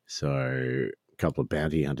 So a couple of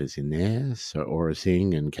bounty hunters in there. So Aura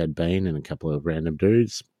Singh and Cad Bane and a couple of random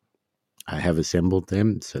dudes. I have assembled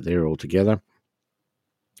them, so they're all together.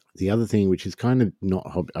 The other thing, which is kind of not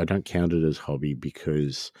hobby, I don't count it as hobby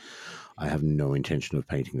because I have no intention of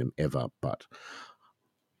painting them ever, but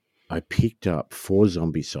I picked up for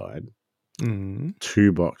Zombicide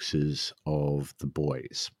 2 boxes of the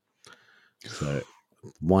boys. So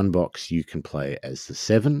one box you can play as the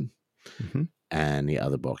 7, and the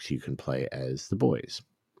other box you can play as the boys.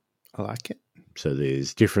 I like it. So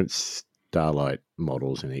there's different Starlight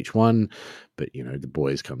models in each one, but you know, the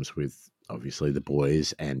boys comes with obviously the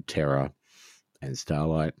boys and Terra and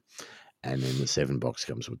Starlight, and then the 7 box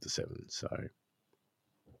comes with the 7. So,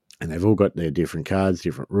 and they've all got their different cards,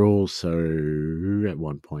 different rules. So at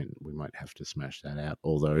one point we might have to smash that out.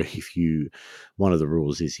 Although one of the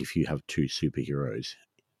rules is if you have 2 superheroes,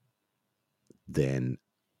 then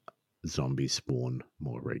zombies spawn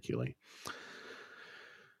more regularly.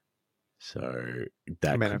 So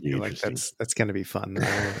that could be interesting. Like that's going to be fun.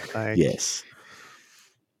 Yes.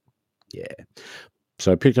 Yeah.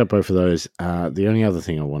 So I picked up both of those. The only other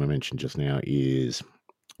thing I want to mention just now is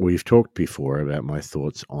we've talked before about my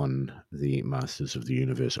thoughts on the Masters of the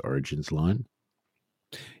Universe Origins line.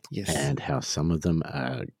 Yes. And how some of them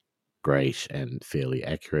are great and fairly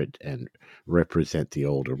accurate and represent the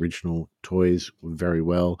old original toys very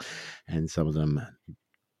well, and some of them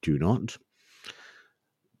do not.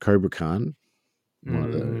 Cobra Khan, one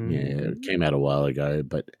of the came out a while ago,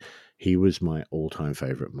 but he was my all-time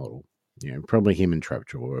favorite model. You know, probably him and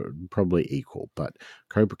Trapjaw were probably equal, but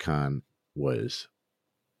Cobra Khan was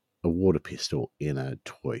a water pistol in a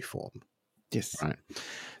toy form. Yes. Right.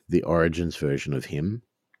 The Origins version of him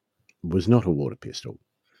was not a water pistol.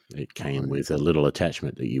 It came with a little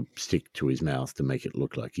attachment that you stick to his mouth to make it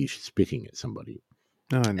look like he's spitting at somebody.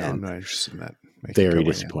 No, I'm not interested in that. Very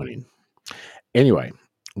disappointing. Anyway,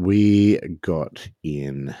 we got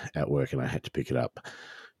in at work and I had to pick it up.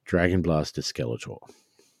 Dragon Blaster Skeletor.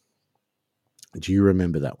 Do you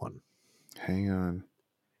remember that one? Hang on.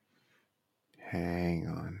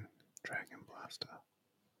 Dragon Blaster.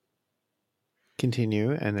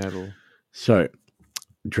 Continue and that'll... So,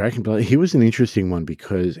 Dragon Blaster, he was an interesting one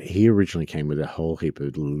because he originally came with a whole heap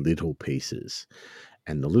of little pieces.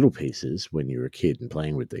 And the little pieces, when you were a kid and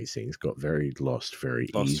playing with these things, got lost very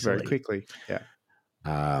easily. Very quickly, yeah.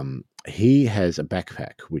 He has a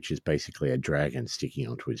backpack, which is basically a dragon sticking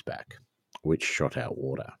onto his back, which shot out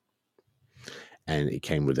water. And it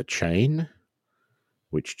came with a chain,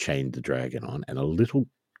 which chained the dragon on, and a little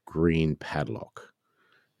green padlock.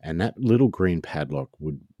 And that little green padlock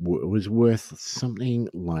was worth something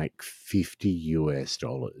like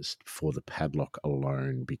 $50 for the padlock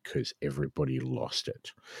alone because everybody lost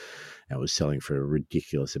it. And it was selling for a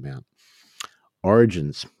ridiculous amount.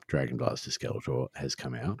 Origins Dragon Blaster Skeletor has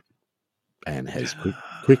come out and has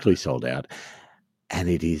quickly sold out. And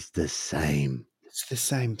it is the same. It's the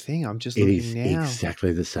same thing. I'm just It looking is now.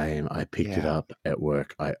 exactly the same. I picked it up at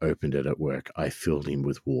work. I opened it at work. I filled him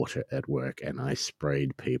with water at work, and I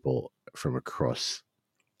sprayed people from across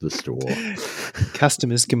the store.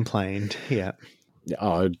 Customers complained. Yeah.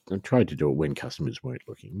 I tried to do it when customers weren't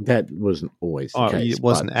looking. That wasn't always the case. It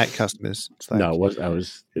wasn't at customers. It's like, no, I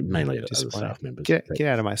was mainly at other disappointing. staff members. Get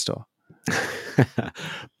out of my store.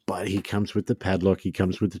 But he comes with the padlock, he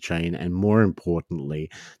comes with the chain, and more importantly,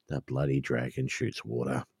 the bloody dragon shoots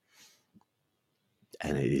water.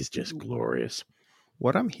 And it is just glorious.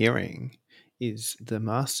 What I'm hearing is the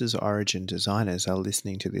Masters Origin designers are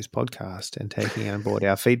listening to this podcast and taking on board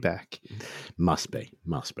our feedback. Must be.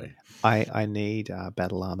 I need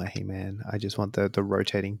Battle Armor He-Man. I just want the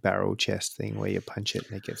rotating barrel chest thing where you punch it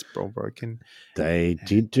and it gets all broken. They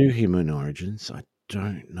did do him in Origins. I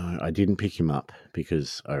don't know. I didn't pick him up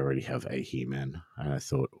because I already have a He-Man. And I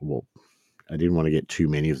thought, well, I didn't want to get too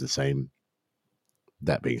many of the same.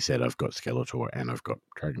 That being said, I've got Skeletor and I've got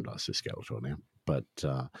Dragon Blaster Skeletor now. But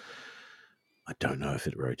I don't know if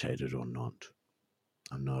it rotated or not.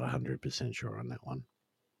 I'm not 100% sure on that one.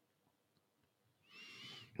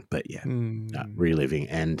 But yeah, reliving.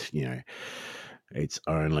 And, it's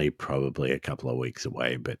only probably a couple of weeks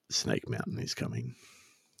away, but Snake Mountain is coming.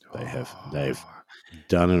 They've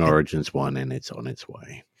done an Origins one and it's on its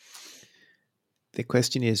way. The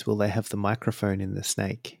question is, will they have the microphone in the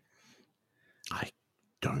snake? I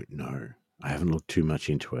don't know. I haven't looked too much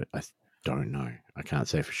into it. I don't know. I can't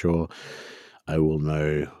say for sure. I will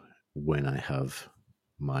know when I have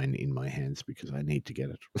mine in my hands because I need to get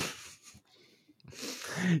it.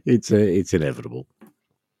 It's inevitable.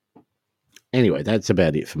 Anyway, that's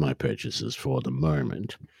about it for my purchases for the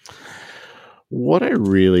moment. What I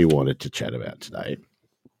really wanted to chat about today,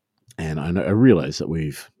 and I realize that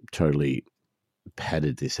we've totally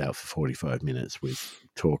padded this out for 45 minutes with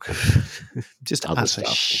talk of just other utter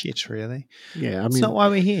stuff. Shit, really. Yeah, I mean, it's not why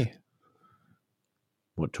we're here.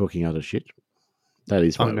 What, talking other shit? That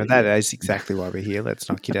is. That is exactly why we're here. Let's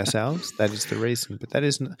not kid ourselves. That is the reason. But that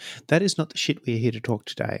is not the shit we're here to talk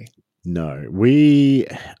today. No,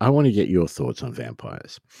 I want to get your thoughts on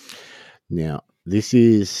vampires. Now, this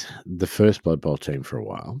is the first Blood Bowl team for a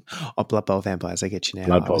while. Oh, Blood Bowl vampires! I get you now.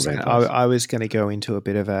 Blood Bowl vampires. I was going to go into a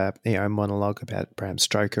bit of a monologue about Bram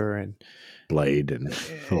Stoker and Blade and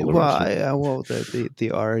all the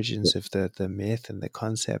the origins of the myth and the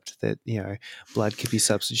concept that blood could be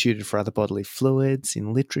substituted for other bodily fluids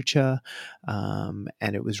in literature, and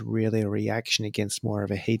it was really a reaction against more of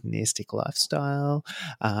a hedonistic lifestyle.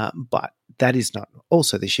 But that is not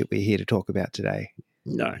also the shit we're here to talk about today.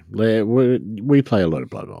 No, we play a lot of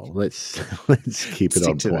Blood Bowl. Let's keep it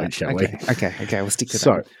on point, shall we? Okay, we'll stick to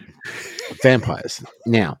that. So, vampires.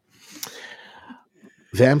 Now,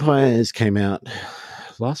 Vampires came out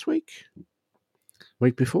last week?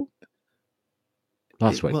 Week before?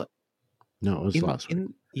 Last week. No, it was last week.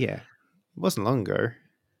 Yeah. It wasn't long ago.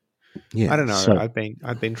 Yeah. I don't know. So, I've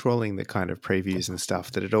been trawling the kind of previews and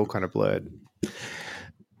stuff that it all kind of blurred.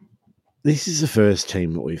 This is the first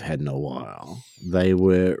team that we've had in a while. They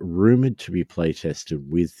were rumored to be playtested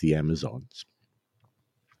with the Amazons.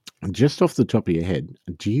 Just off the top of your head,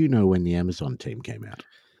 do you know when the Amazon team came out?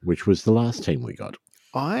 Which was the last team we got?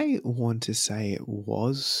 I want to say it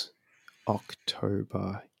was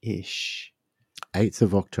October-ish. 8th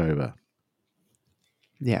of October.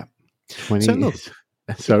 Yeah. 20 so look,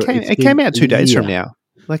 so it came out 2 days from now.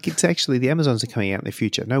 Like, it's actually, the Amazons are coming out in the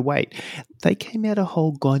future. No, wait. They came out a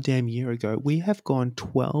whole goddamn year ago. We have gone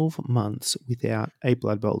 12 months without a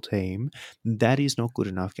Blood Bowl team. That is not good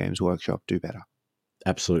enough. Games Workshop, do better.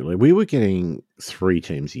 Absolutely. We were getting 3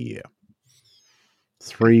 teams a year.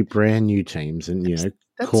 3 brand new teams, and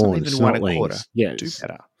that's corn, not even one a quarter. Yeah, do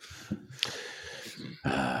better.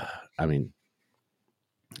 I mean,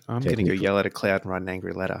 I'm going to go yell at a cloud and write an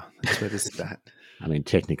angry letter. That's where this is at. I mean,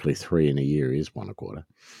 technically 3 in a year is 1 a quarter,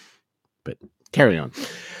 but carry on.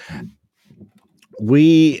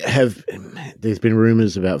 There's been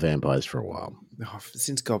rumors about vampires for a while. Oh,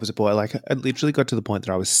 since God was a boy, like, I literally got to the point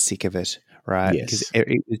that I was sick of it, right? Yes.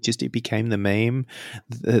 Because it became the meme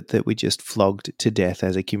that we just flogged to death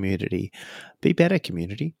as a community. Be better,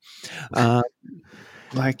 community.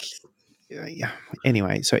 yeah.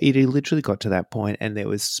 Anyway, so it literally got to that point, and there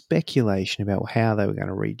was speculation about how they were going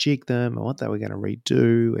to rejig them and what they were going to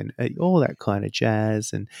redo, and all that kind of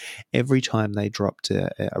jazz. And every time they dropped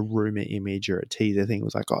a rumor image or a teaser thing, it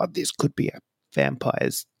was like, "Oh, this could be a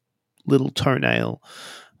vampire's little toenail."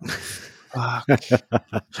 Fuck.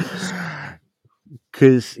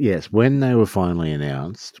 Because, yes, when they were finally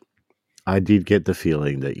announced, I did get the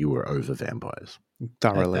feeling that you were over vampires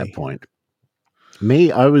Thoroughly. at that point.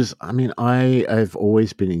 Me, I've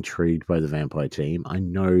always been intrigued by the vampire team. I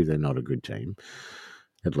know they're not a good team.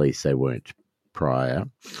 At least they weren't prior.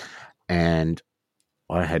 And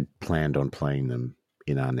I had planned on playing them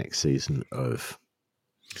in our next season of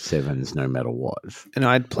Sevens, no matter what. And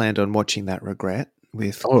I'd planned on watching that regret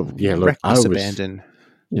with I reckless abandon.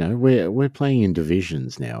 You know, we're playing in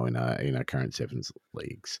divisions now in our current Sevens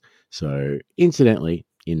leagues. So, incidentally,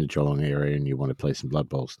 in the Geelong area, and you want to play some Blood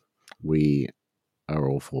Bowls, we are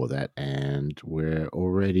all for that, and we're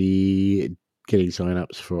already getting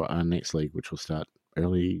sign-ups for our next league, which will start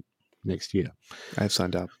early next year. I've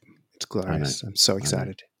signed up. It's glorious. I'm so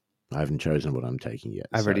excited. I haven't chosen what I'm taking yet.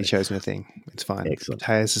 I've already chosen a thing. It's fine. Excellent.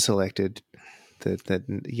 Tires are selected.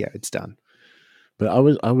 Yeah, it's done. But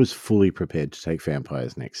I was fully prepared to take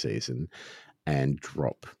vampires next season and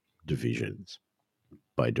drop divisions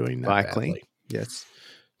by doing that. Likely. Badly. Yes.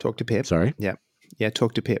 Talk to Pip. Sorry? Yeah. Yeah,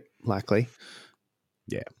 talk to Pip. Likely.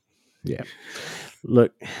 Yeah.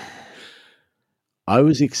 Look, I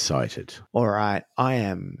was excited. All right. I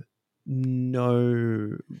have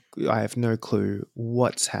no clue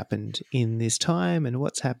what's happened in this time and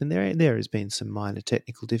what's happened there. There has been some minor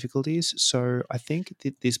technical difficulties. So I think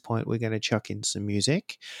at this point we're going to chuck in some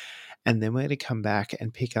music, and then we're going to come back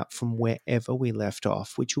and pick up from wherever we left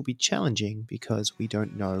off, which will be challenging because we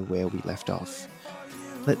don't know where we left off.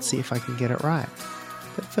 Let's see if I can get it right.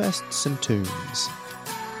 But first, some tunes.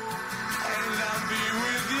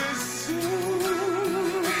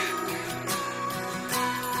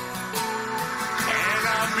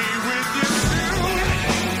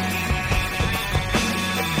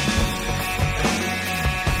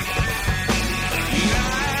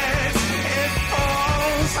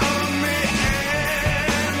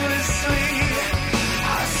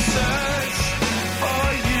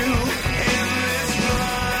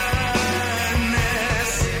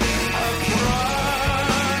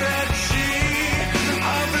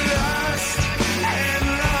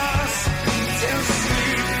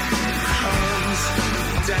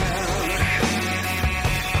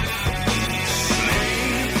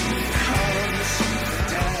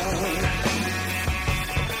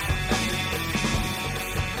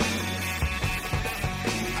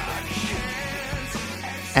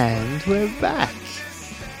 And we're back.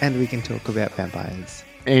 And we can talk about vampires.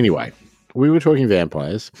 Anyway, we were talking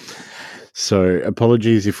vampires. So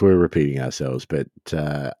apologies if we're repeating ourselves, but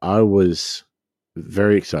I was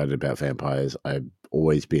very excited about vampires. I've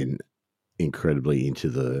always been incredibly into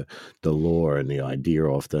the lore and the idea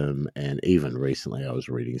of them. And even recently I was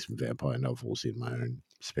reading some vampire novels in my own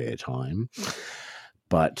spare time.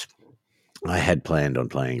 But I had planned on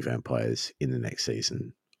playing vampires in the next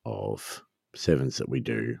season of Sevens that we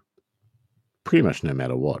do pretty much no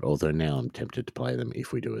matter what, although now I'm tempted to play them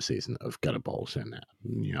if we do a season of Gutter Bowls, and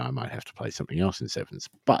I might have to play something else in Sevens.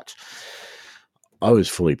 But I was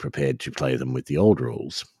fully prepared to play them with the old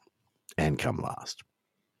rules and come last.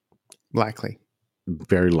 Likely.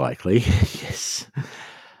 Very likely, yes.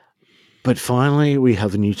 But finally, we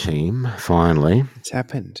have a new team. Finally. It's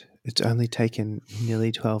happened. It's only taken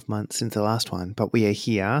nearly 12 months since the last one, but we are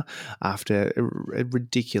here after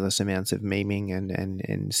ridiculous amounts of memeing and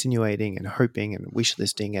insinuating and hoping and wish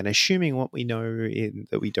listing and assuming what we know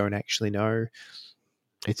that we don't actually know.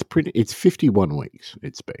 It's 51 weeks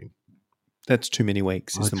it's been. That's too many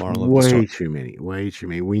weeks is the moral of the story. Way too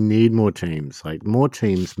many. We need more teams. Like, more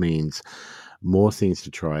teams means more things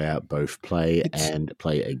to try out, both play and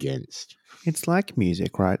play against. It's like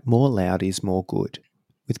music, right? More loud is more good.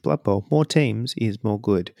 With Blood Bowl, more teams is more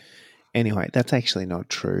good. Anyway, that's actually not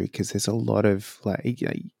true because there's a lot of,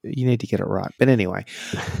 you need to get it right. But anyway,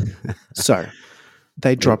 so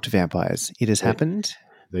they dropped vampires. It has happened.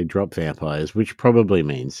 They dropped vampires, which probably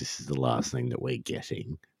means this is the last thing that we're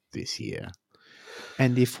getting this year.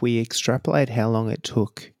 And if we extrapolate how long it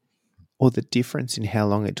took, or the difference in how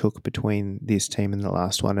long it took between this team and the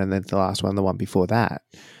last one, and then the last one, the one before that,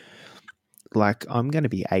 like, I'm going to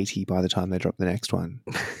be 80 by the time they drop the next one.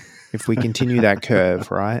 If we continue that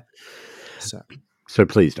curve, right? So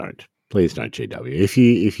please don't. Please don't, GW. If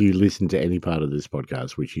you listen to any part of this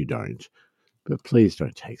podcast, which you don't, but please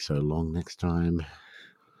don't take so long next time.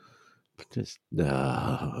 Just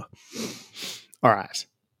All right.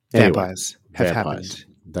 Anyway, Vampires have vampires.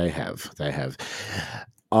 happened. They have.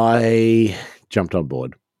 I jumped on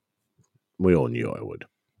board. We all knew I would.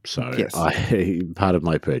 So Yes. part of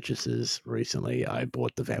my purchases recently, I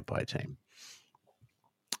bought the vampire team.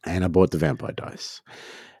 And I bought the vampire dice.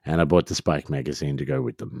 And I bought the Spike magazine to go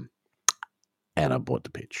with them. And I bought the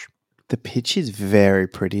pitch. The pitch is very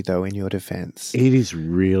pretty, though, in your defense. It is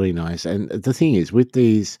really nice. And the thing is, with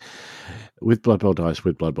Blood Bowl dice,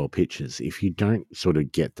 with Blood Bowl pitches, if you don't sort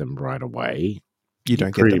of get them right away, You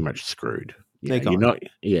don't get pretty them. much screwed. They're You're gone. not.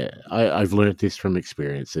 Yeah, I've learned this from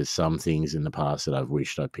experience. There's some things in the past that I've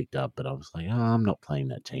wished I picked up, but I was like, I'm not playing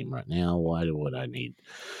that team right now. Why would I need,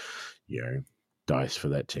 dice for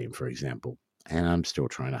that team, for example? And I'm still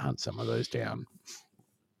trying to hunt some of those down.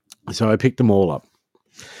 So I picked them all up,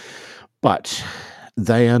 but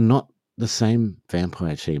they are not the same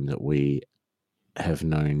vampire team that we have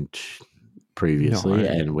known previously, No.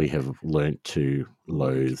 and we have learnt to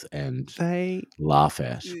loathe and They laugh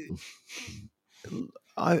at.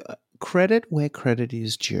 I credit where credit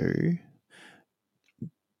is due.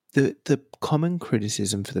 The common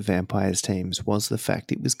criticism for the vampires teams was the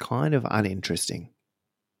fact it was kind of uninteresting.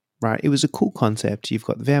 Right? It was a cool concept. You've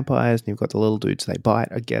got the vampires and you've got the little dudes they bite.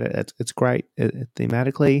 I get it. It's great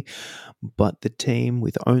thematically, but the team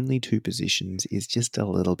with only 2 positions is just a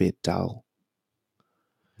little bit dull.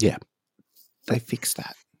 Yeah. They fixed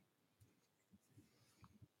that.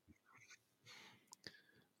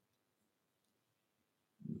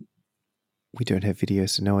 We don't have video,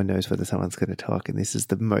 so no one knows whether someone's going to talk, and this is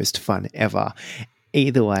the most fun ever.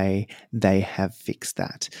 Either way, they have fixed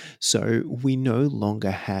that. So we no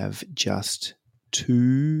longer have just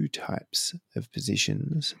 2 types of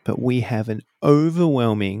positions, but we have an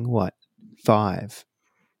overwhelming, 5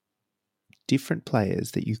 different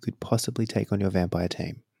players that you could possibly take on your vampire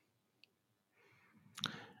team.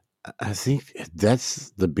 I think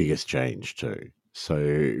that's the biggest change too.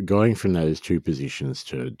 So going from those 2 positions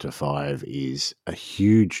to 5 is a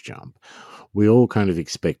huge jump. We all kind of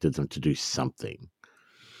expected them to do something,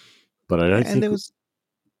 but I don't think there was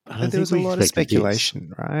a lot of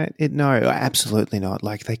speculation, right? No, absolutely not.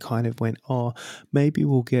 Like they kind of went, maybe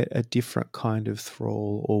we'll get a different kind of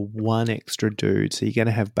thrall or 1 extra dude. So you're going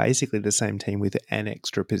to have basically the same team with an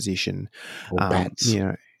extra position. Or bats.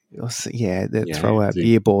 Throw a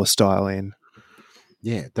beer ball style in.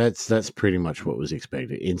 Yeah, that's pretty much what was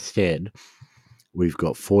expected. Instead, we've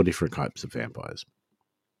got 4 different types of vampires.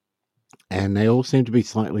 And they all seem to be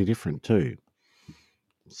slightly different too.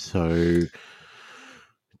 So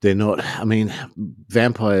they're not,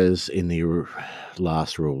 vampires in the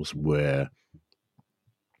last rules were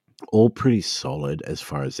all pretty solid as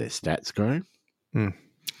far as their stats go.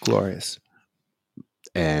 Glorious.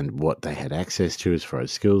 And what they had access to as far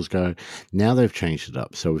as skills go. Now they've changed it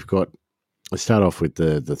up. So let's start off with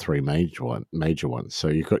the 3 major ones. So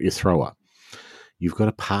you've got your thrower. You've got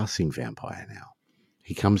a passing vampire now.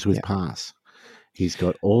 He comes with pass. He's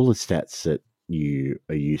got all the stats that you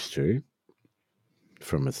are used to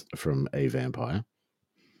from a vampire,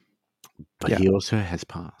 but he also has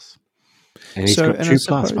pass. And he's got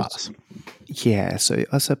 2+ pass. Yeah, so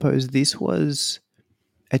I suppose this was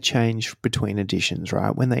a change between editions,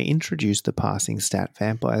 right? When they introduced the passing stat,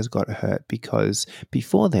 vampires got hurt because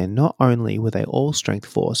before then, not only were they all strength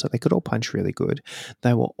 4, so they could all punch really good,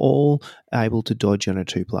 they were all able to dodge on a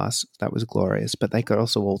 2+. That was glorious, but they could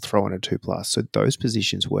also all throw on a 2+. So those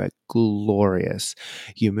positions were glorious.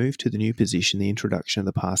 You move to the new position, the introduction of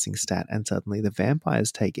the passing stat, and suddenly the vampires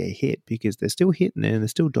take a hit because they're still hitting and they're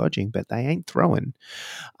still dodging, but they ain't throwing.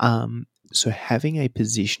 So having a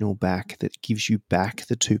positional back that gives you back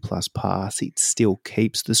the 2+ pass, it still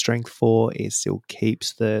keeps the strength 4, it still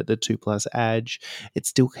keeps the 2+ edge, it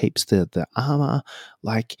still keeps the armor.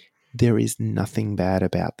 Like there is nothing bad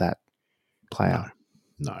about that player.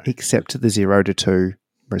 No. Except the 0 to 2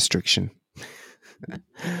 restriction.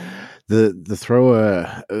 The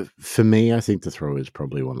thrower, for me, I think the thrower is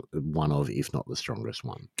probably one of, if not the strongest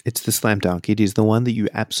one. It's the slam dunk. It is the one that you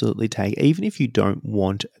absolutely take, even if you don't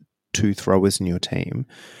want 2 throwers in your team,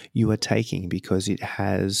 you are taking because it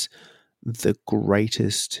has the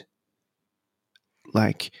greatest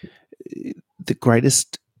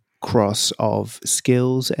cross of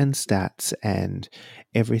skills and stats and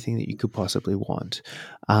everything that you could possibly want.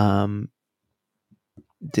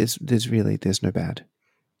 There's no bad.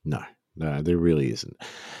 No, there really isn't.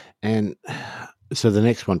 And so the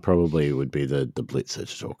next one probably would be the Blitzer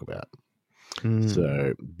to talk about.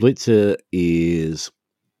 So Blitzer is,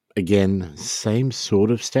 again, same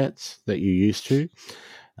sort of stats that you're used to.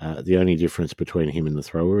 The only difference between him and the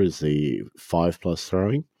thrower is the 5+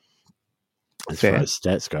 throwing. As far as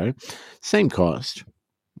stats go, same cost.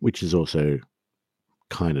 which is also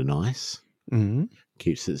kind of nice. Mm-hmm.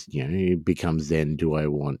 Keeps it, it becomes then, do I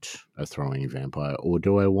want a throwing vampire or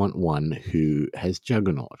do I want one who has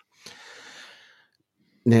Juggernaut?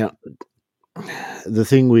 Now, the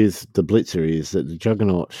thing with the Blitzer is that the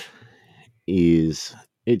Juggernaut it's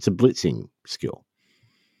a blitzing skill.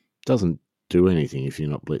 Doesn't do anything if you're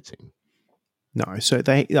not blitzing. No, so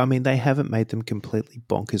they haven't made them completely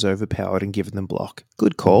bonkers overpowered and given them block.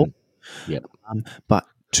 Good call. Yep. But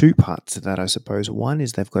two parts of that, I suppose. One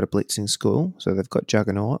is they've got a blitzing skill, so they've got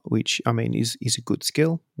Juggernaut, which is a good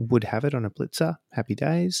skill. Would have it on a blitzer. Happy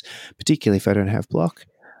days, particularly if I don't have block.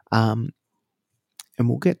 And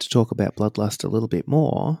we'll get to talk about Bloodlust a little bit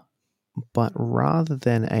more. But rather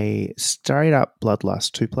than a straight up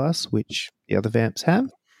Bloodlust 2+, which the other vamps have,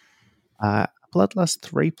 Bloodlust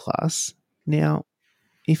 3+. Now,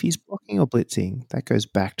 if he's blocking or blitzing, that goes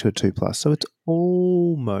back to a 2+. So it's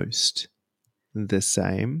almost the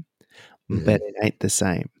same, but it ain't the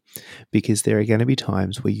same, because there are going to be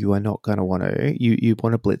times where you are not going to want to you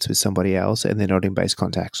want to blitz with somebody else and they're not in base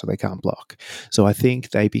contact, so they can't block. So I think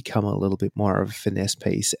they become a little bit more of a finesse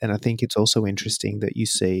piece, and I think it's also interesting that you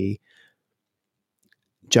see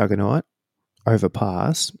Juggernaut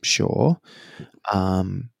overpass, sure.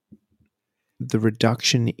 The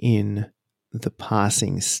reduction in the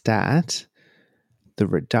passing stat, the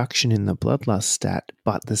reduction in the Bloodlust stat,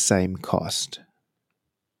 but the same cost.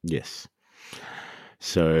 Yes.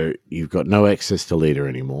 So you've got no access to leader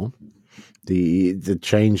anymore. The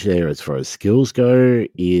change there as far as skills go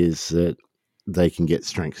is that they can get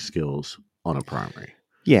strength skills on a primary.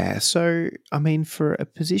 Yeah, so, for a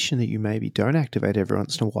position that you maybe don't activate every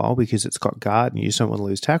once in a while because it's got guard and you just don't want to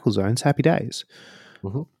lose tackle zones, happy days.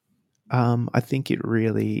 Mm-hmm. I think it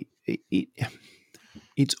really,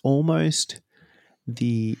 it's almost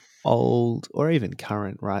the old or even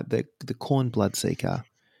current, right? The Khorne Bloodseeker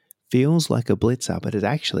feels like a blitzer, but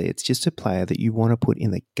it's just a player that you want to put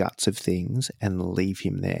in the guts of things and leave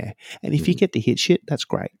him there. And if you get to hit shit, that's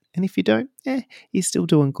great. And if you don't, he's still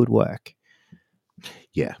doing good work.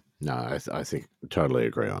 Yeah, no, I think totally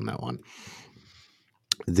agree on that one.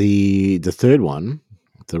 The third one,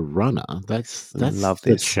 the runner, that's Love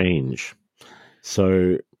the this change.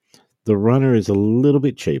 So the runner is a little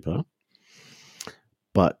bit cheaper,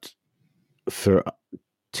 but for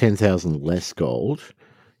 10,000 less gold,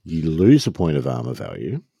 you lose a point of armor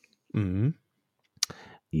value. Mm-hmm.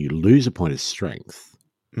 You lose a point of strength.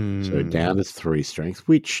 So down to 3 strength,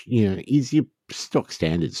 which is your stock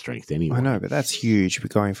standard strength anyway. I know, but that's huge. We're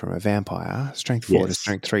going from a vampire. Strength 4 to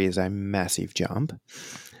strength 3 is a massive jump.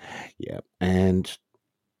 Yeah. And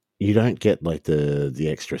you don't get like the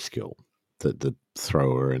extra skill that the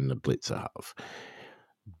thrower and the blitzer have.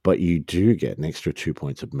 But you do get an extra 2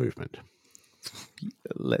 points of movement.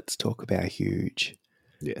 Let's talk about huge.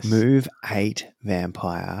 Yes. Move 8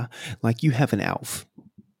 vampire. Like you have an elf.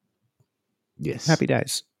 Yes. Happy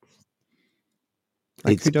days.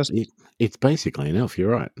 Like it's basically an elf,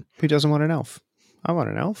 you're right. Who doesn't want an elf? I want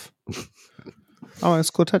an elf. I want to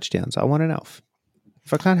score touchdowns. I want an elf.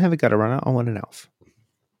 If I can't have a gutter runner, I want an elf.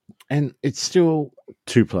 And it's still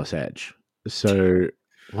 2+ edge. So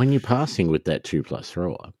when you're passing with that 2+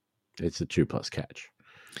 thrower, it's a 2+ catch.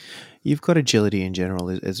 You've got agility in general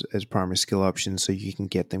as primary skill options, so you can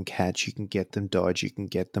get them catch, you can get them dodge, you can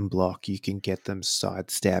get them block, you can get them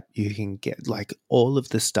sidestep, you can get like all of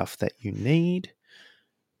the stuff that you need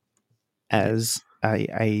as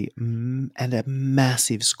a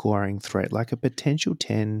massive scoring threat, like a potential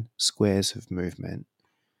 10 squares of movement.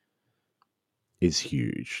 Is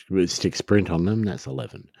huge. With stick sprint on them, that's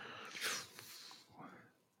 11.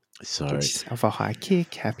 So get yourself a high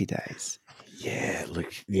kick, happy days. Yeah,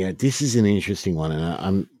 look, this is an interesting one,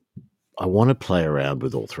 and I want to play around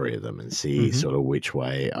with all 3 of them and see sort of which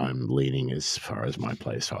way I'm leaning as far as my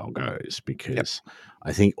play style goes, because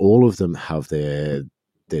I think all of them have their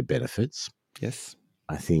benefits. Yes.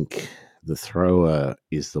 I think the thrower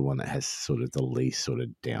is the one that has sort of the least sort of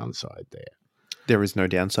downside there. There is no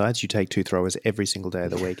downsides. You take 2 throwers every single day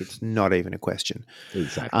of the week. It's not even a question.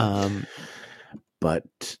 Exactly.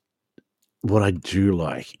 But what I do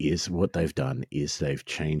like is what they've done is they've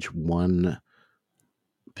changed 1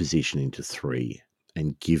 position into 3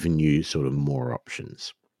 and given you sort of more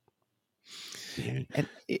options. Yeah. And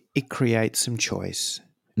it creates some choice.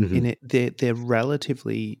 In it, they're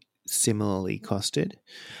relatively similarly costed.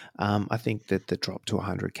 I think that the drop to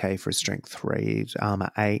 100k for a strength 3, armor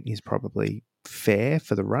 8 is probably fair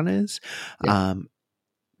for the runners,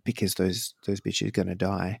 because those bitches are going to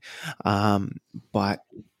die. But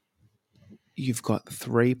you've got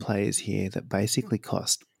 3 players here that basically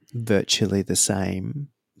cost virtually the same,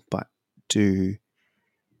 but do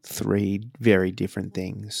three very different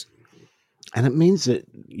things. And it means that,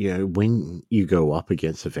 when you go up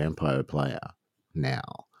against a vampire player now,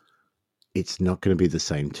 it's not going to be the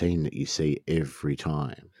same team that you see every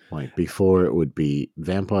time. Like before, it would be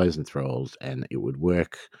vampires and thralls, and it would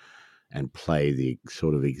work and play the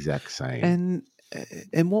sort of exact same.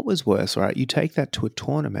 And what was worse, right? You take that to a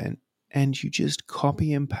tournament and you just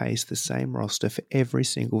copy and paste the same roster for every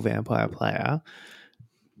single vampire player.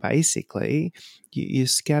 Basically, you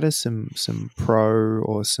scatter some pro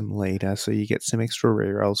or some leader, so you get some extra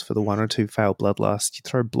rerolls for the one or two failed bloodlust. You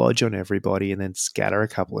throw blodge on everybody and then scatter a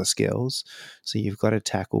couple of skills. So you've got a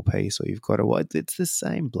tackle piece or you've got a what? It's the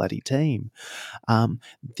same bloody team.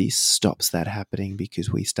 This stops that happening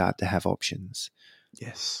because we start to have options.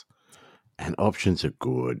 Yes. And options are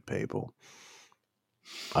good, people.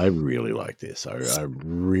 I really like this. I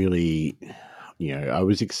really, I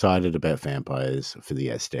was excited about vampires for the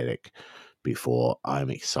aesthetic before. I'm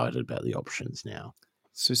excited about the options now.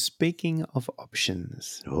 So speaking of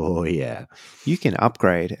options, Oh, yeah. you can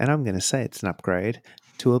upgrade, and I'm going to say it's an upgrade,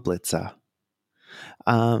 to a blitzer.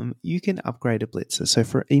 You can upgrade a blitzer.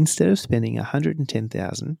 So instead of spending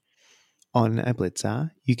 110,000 on a blitzer,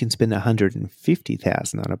 you can spend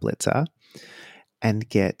 150,000 on a blitzer and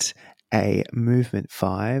get a movement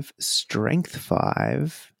 5, strength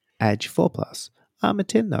 5, edge 4+. Armor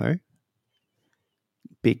 10 though.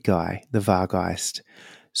 Big guy, the Vargeist.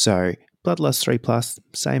 So bloodlust 3+,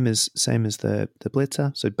 same as the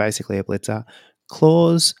blitzer. So basically a blitzer.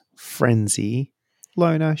 Claws, frenzy,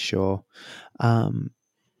 loner, sure.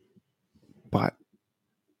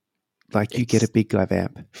 But you get a big guy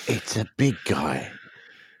vamp. It's a big guy.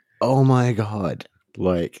 Oh my god!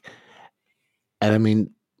 And I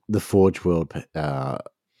mean the Forge World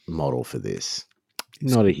model for this.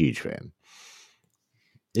 Not a huge fan.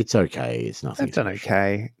 It's okay. It's nothing. They've done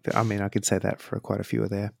okay. I mean, I could say that for quite a few of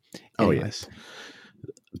there. Anyway. Oh yes.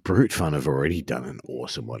 Brute Fun have already done an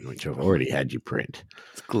awesome one, which I've already had you print.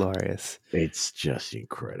 It's glorious. It's just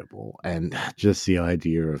incredible. And just the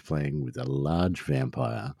idea of playing with a large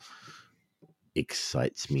vampire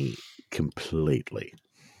excites me completely.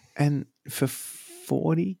 And for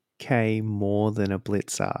 40k more than a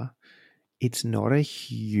blitzer, it's not a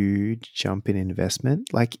huge jump in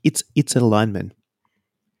investment. Like it's a lineman.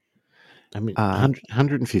 I mean,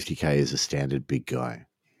 150k is a standard big guy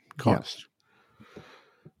cost. Yep.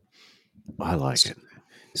 I like it.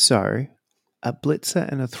 So, a blitzer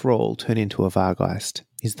and a thrall turn into a Vargeist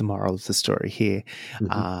is the moral of the story here.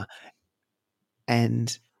 Mm-hmm.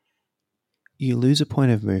 And you lose a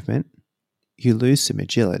point of movement. You lose some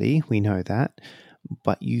agility. We know that.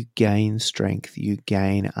 But you gain strength. You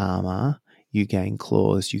gain armor. You gain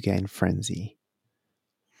claws. You gain frenzy.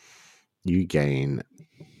 You gain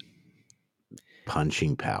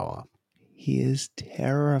punching power. He is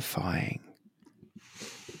terrifying.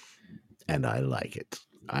 And I like it.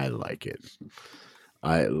 I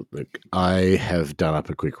have done up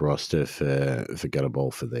a quick roster for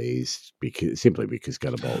Gutterball for these because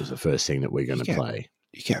Gutterball is the first thing that we're going to play.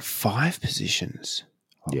 You get 5 positions.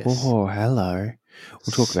 Yes. Oh, hello.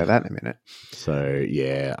 We'll talk about that in a minute. So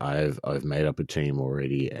yeah, I've made up a team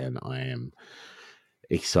already, and I am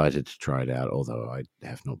excited to try it out. Although I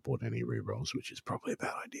have not bought any rerolls, which is probably a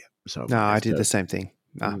bad idea. So no, I did the same thing.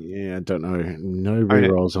 Yeah, I don't know. No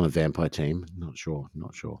rerolls on a vampire team. Not sure.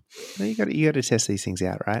 No, you got to test these things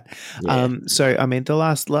out, right? Yeah. So I mean, the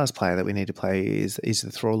last player that we need to play is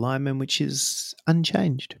the Thrall lineman, which is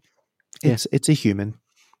unchanged. It's a human.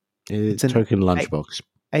 It's a token lunchbox.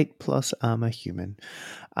 8+ armor human.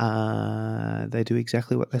 They do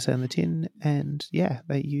exactly what they say on the tin, and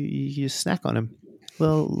you snack on them.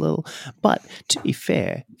 Little. But to be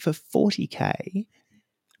fair, for 40k.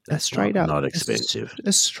 That's straight up not expensive.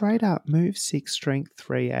 A straight up move 6, strength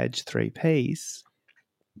 3, edge 3 piece.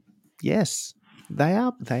 Yes, they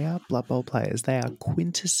are Blood Bowl players. They are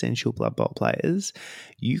quintessential Blood Bowl players.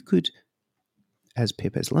 You could, as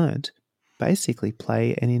Pip has learnt, basically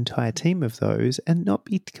play an entire team of those and not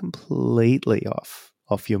be completely off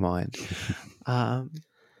your mind.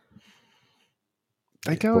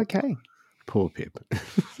 They go okay. Poor Pip.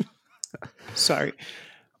 So.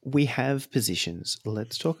 We have positions.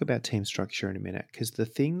 Let's talk about team structure in a minute, because the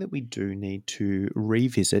thing that we do need to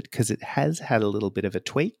revisit, because it has had a little bit of a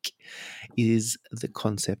tweak, is the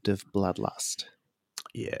concept of bloodlust.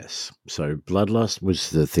 Yes. So bloodlust was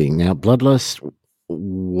the thing. Now, bloodlust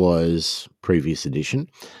was previous edition.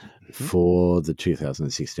 Mm-hmm. For the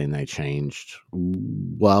 2016, they changed.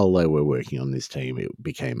 While they were working on this team, it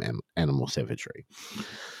became animal savagery,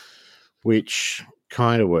 which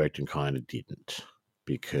kind of worked and kind of didn't.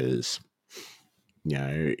 Because,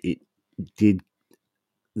 it did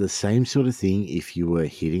the same sort of thing if you were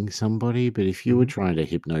hitting somebody, but if you were Mhm. trying to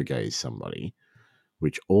hypnogaze somebody,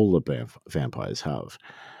 which all the vampires have,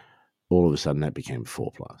 all of a sudden that became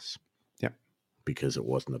 4+. Yep. Because it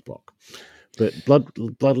wasn't a block. But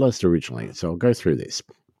Bloodlust originally, so I'll go through this.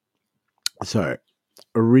 So,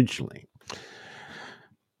 originally,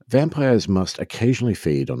 vampires must occasionally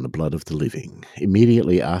feed on the blood of the living.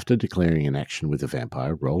 Immediately after declaring an action with a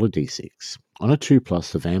vampire, roll a d6. On a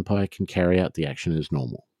 2+, the vampire can carry out the action as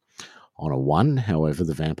normal. On a 1, however,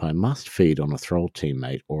 the vampire must feed on a thrall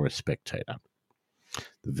teammate or a spectator.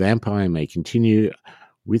 The vampire may continue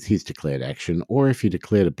with his declared action, or if he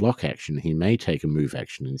declared a block action, he may take a move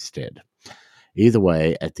action instead. Either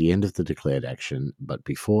way, at the end of the declared action, but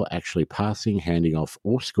before actually passing, handing off,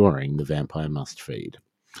 or scoring, the vampire must feed.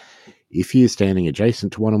 If he is standing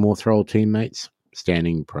adjacent to one or more thrall teammates,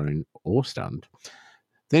 standing, prone, or stunned,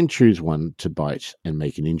 then choose one to bite and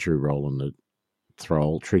make an injury roll on the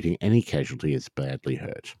thrall, treating any casualty as badly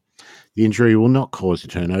hurt. The injury will not cause a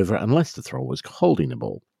turnover unless the thrall was holding the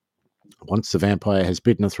ball. Once the vampire has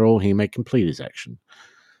bitten a thrall, he may complete his action.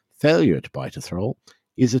 Failure to bite a thrall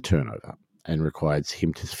is a turnover and requires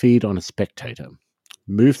him to feed on a spectator.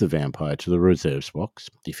 Move the vampire to the reserves box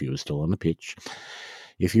if he was still on the pitch.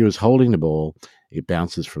 If he was holding the ball, it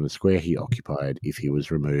bounces from the square he occupied if he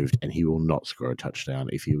was removed, and he will not score a touchdown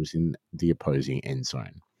if he was in the opposing end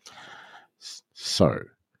zone. So,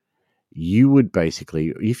 you would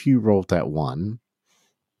basically, if you rolled that 1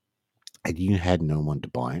 and you had no one to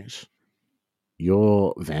bite,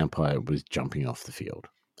 your vampire was jumping off the field.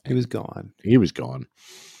 He was gone. He was gone.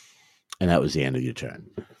 And that was the end of your turn.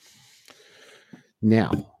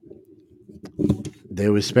 Now,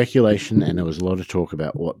 there was speculation and there was a lot of talk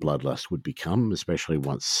about what Bloodlust would become, especially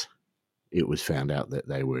once it was found out that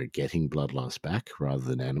they were getting Bloodlust back rather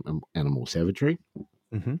than animal savagery.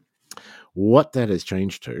 Mm-hmm. What that has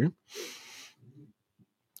changed to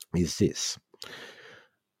is this.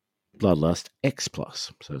 Bloodlust X+.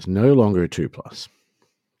 So it's no longer a 2+.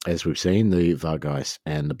 As we've seen, the Vargeist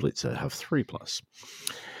and the Blitzer have 3+.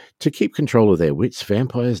 To keep control of their wits,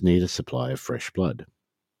 vampires need a supply of fresh blood.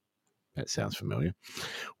 That sounds familiar.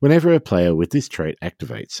 Whenever a player with this trait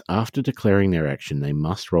activates, after declaring their action, they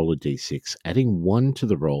must roll a d6, adding 1 to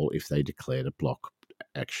the roll if they declared a block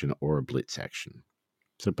action or a blitz action.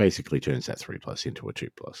 So it basically turns that 3+ into a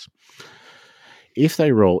 2+. If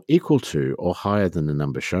they roll equal to or higher than the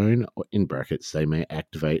number shown in brackets, they may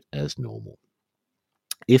activate as normal.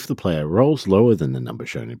 If the player rolls lower than the number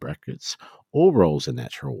shown in brackets or rolls a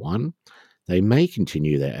natural 1, they may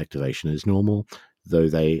continue their activation as normal, though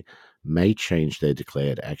they may change their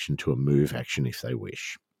declared action to a move action if they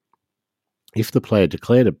wish. If the player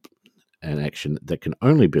declared an action that can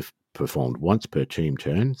only be performed once per team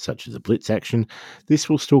turn, such as a blitz action, this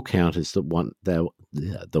will still count as the one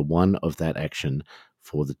of that action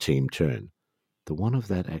for the team turn. The one of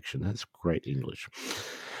that action, that's great English.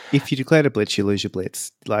 If you declare a blitz, you lose your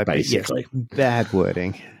blitz. Like, Basically. yes, bad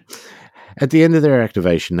wording. At the end of their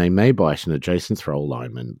activation, they may bite an adjacent thrall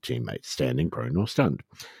lineman teammate, standing, prone, or stunned.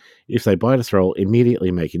 If they bite a thrall,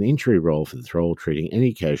 immediately make an injury roll for the thrall, treating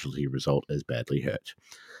any casualty result as badly hurt.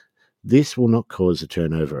 This will not cause a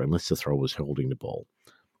turnover unless the thrall was holding the ball.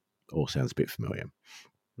 All sounds a bit familiar.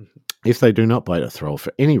 Mm-hmm. If they do not bite a thrall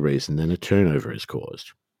for any reason, then a turnover is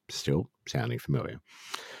caused. Still sounding familiar.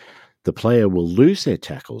 The player will lose their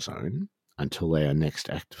tackle zone until they are next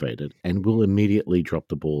activated and will immediately drop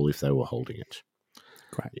the ball if they were holding it.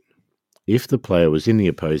 Great. If the player was in the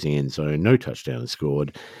opposing end zone, no touchdown is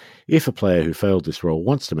scored. If a player who failed this roll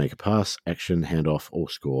wants to make a pass, action, handoff, or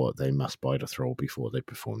score, they must bite a thrall before they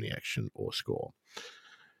perform the action or score.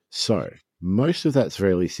 So, most of that's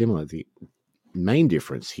fairly similar. The main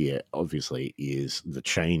difference here, obviously, is the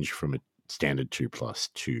change from a standard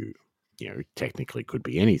 2+ to, technically could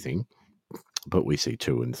be anything, but we see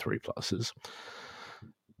 2 and 3+.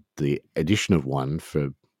 The addition of 1 for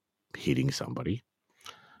hitting somebody,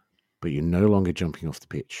 but you're no longer jumping off the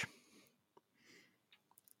pitch.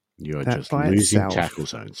 You are just losing tackle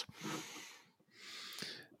zones.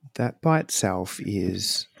 That by itself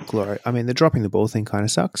is glory. I mean, the dropping the ball thing kind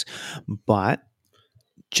of sucks, but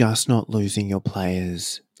just not losing your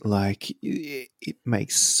players, like, it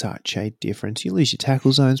makes such a difference. You lose your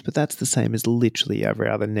tackle zones, but that's the same as literally every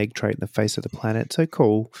other neg trait in the face of the planet. So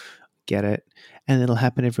cool, get it. And it'll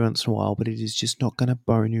happen every once in a while, but it is just not going to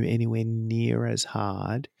bone you anywhere near as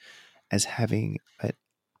hard as having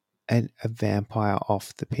a vampire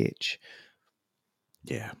off the pitch.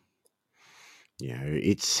 Yeah.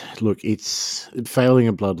 It's failing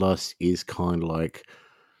a bloodlust is kind of like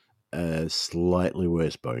a slightly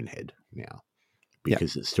worse bonehead now.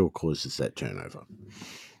 because it still causes that turnover.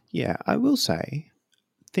 Yeah, I will say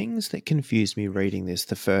things that confused me reading this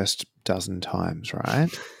the first dozen times, right?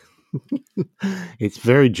 It's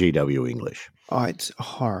very GW English. Oh, it's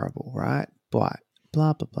horrible, right? But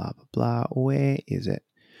blah blah blah blah blah. Where is it?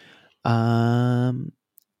 When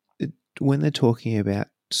they're talking about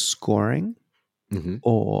scoring Mm-hmm.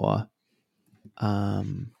 or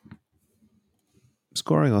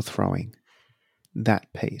scoring or throwing,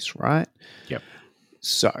 that piece, right? Yep.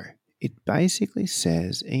 So it basically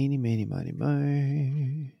says eeny meeny miny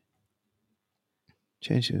mo.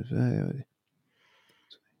 Change it.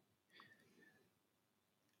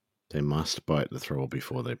 They must bite the throw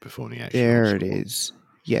before they perform the action. There it is.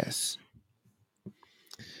 Yes.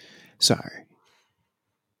 So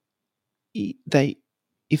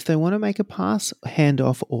if they want to make a pass,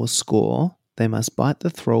 handoff, or score, they must bite the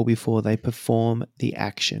thrall before they perform the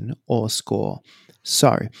action or score.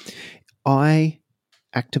 So I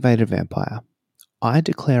activate a vampire. I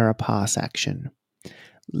declare a pass action.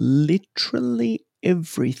 Literally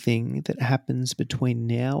everything that happens between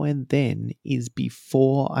now and then is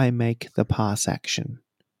before I make the pass action.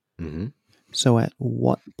 Mm-hmm. So at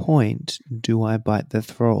what point do I bite the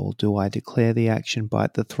thrall? Do I declare the action,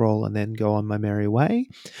 bite the thrall, and then go on my merry way?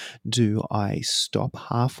 Do I stop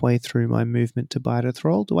halfway through my movement to bite a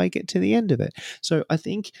thrall? Do I get to the end of it? So I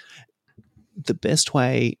think the best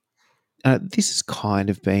way, this has kind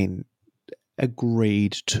of been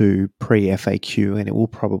agreed to pre-FAQ, and it will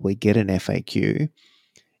probably get an FAQ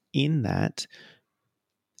in that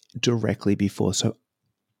directly before. So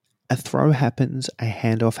a throw happens, a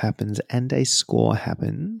handoff happens, and a score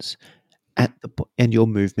happens and your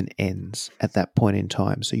movement ends at that point in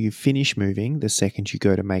time. So you finish moving the second you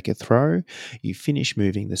go to make a throw, you finish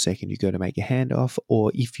moving the second you go to make a handoff,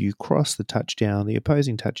 or if you cross the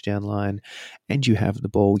opposing touchdown line, and you have the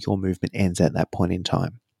ball, your movement ends at that point in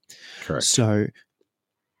time. Correct. So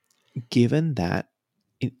given that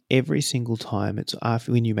in every single time it's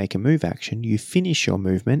after when you make a move action, you finish your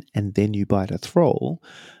movement and then you bite a thrall,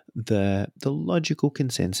 the logical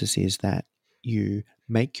consensus is that you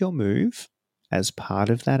make your move as part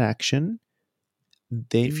of that action,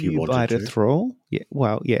 then If you you wanted bite a to. thrall. Yeah,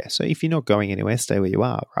 well, yeah. So if you're not going anywhere, stay where you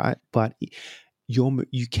are, right? But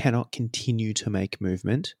you cannot continue to make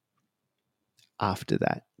movement after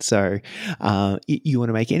that. So you want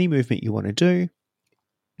to make any movement you want to do,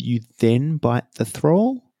 you then bite the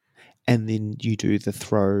thrall, and then you do the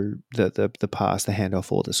throw, the pass, the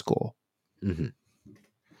handoff, or the score. Mm-hmm.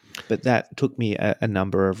 But that took me a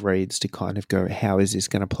number of reads to kind of go, how is this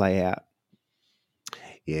going to play out?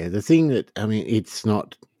 Yeah, the thing that, I mean, it's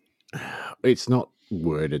not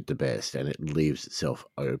worded the best, and it leaves itself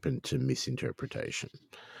open to misinterpretation.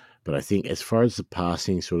 But I think as far as the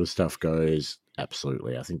passing sort of stuff goes,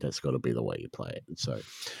 absolutely, I think that's got to be the way you play it. So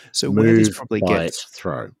where this move, probably bite, gets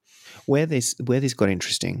throw. where this got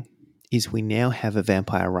interesting is we now have a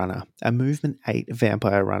vampire runner, a movement 8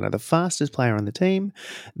 vampire runner, the fastest player on the team.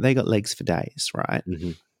 They got legs for days, right?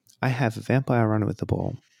 Mm-hmm. I have a vampire runner with the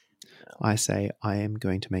ball. I say I am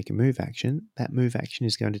going to make a move action. That move action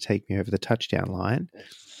is going to take me over the touchdown line.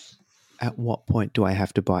 At what point do I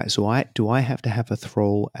have to bite? So do I have to have a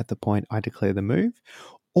thrall at the point I declare the move?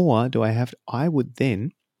 Or do I would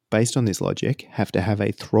then, based on this logic, have to have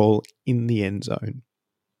a thrall in the end zone.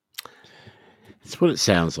 That's what it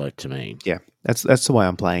sounds like to me. Yeah, that's the way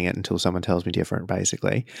I'm playing it until someone tells me different,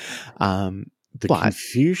 basically. The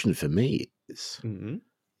confusion for me is,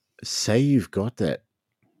 say you've got that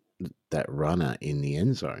runner in the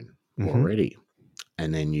end zone already,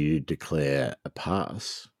 and then you declare a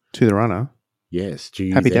pass to the runner. Yes. Do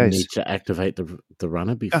you Happy then days. need to activate the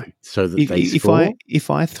runner before, so that they score? If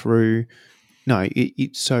I threw, no.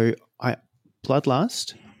 So I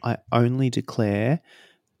Bloodlust. I only declare.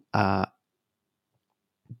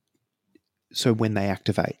 So when they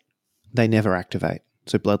activate, they never activate.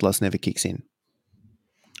 So Bloodlust never kicks in.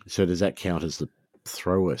 So does that count as the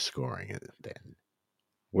thrower scoring it then?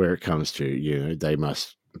 Where it comes to, they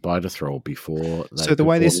must bite a throw before they so the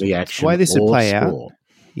way this would play out,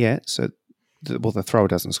 yeah. So the thrower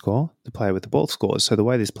doesn't score. The player with the ball scores. So the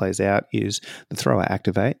way this plays out is the thrower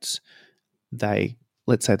activates.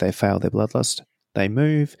 Let's say they fail their Bloodlust. They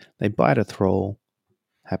move. They bite a thrall.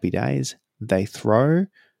 Happy days. They throw.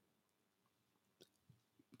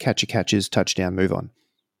 Catcher catches, touchdown, move on.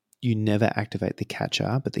 You never activate the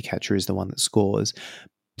catcher, but the catcher is the one that scores.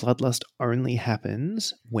 Bloodlust only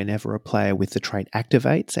happens whenever a player with the trait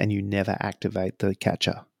activates, and you never activate the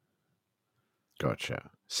catcher. Gotcha.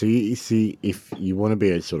 So you see, if you want to be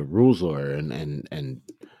a sort of rules lawyer and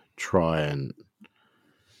try and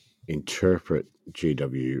interpret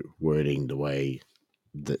GW wording the way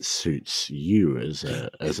that suits you as an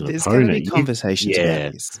There's opponent. going to be conversations yeah,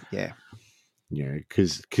 about this. Yeah. you know,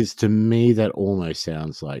 because to me that almost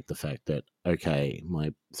sounds like the fact that, okay,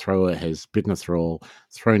 my thrower has bitten a thrall,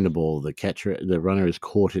 thrown the ball, the runner has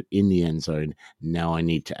caught it in the end zone. Now I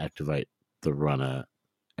need to activate the runner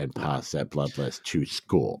and pass that bloodlust to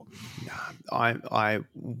score. No, I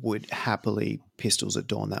would happily pistols at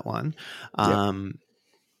dawn that one.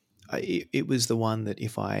 It was the one that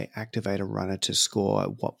if I activate a runner to score,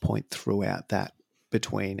 at what point throughout that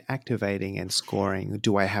between activating and scoring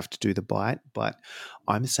do I have to do the bite? But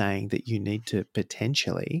I'm saying that you need to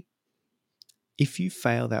potentially, if you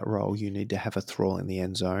fail that roll, you need to have a thrall in the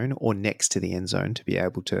end zone or next to the end zone to be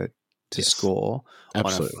able to Yes, score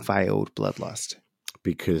absolutely. on a failed bloodlust.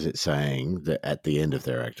 Because it's saying that at the end of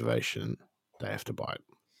their activation, they have to bite.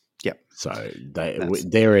 Yep. So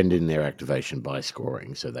they're ending their activation by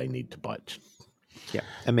scoring, so they need to bite. Yeah,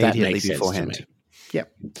 immediately sense to beforehand. me.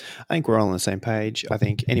 Yep. I think we're all on the same page. I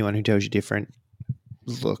think anyone who tells you different,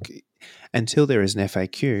 look, until there is an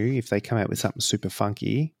FAQ, if they come out with something super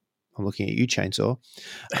funky, I'm looking at you, Chainsaw.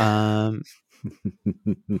 I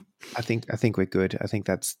think we're good. I think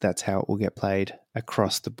that's how it will get played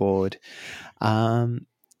across the board.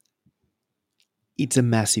 It's a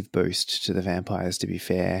massive boost to the vampires, to be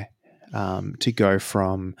fair, to go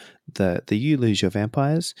from the you lose your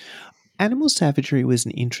vampires. Animal Savagery was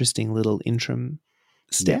an interesting little interim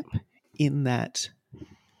step in that,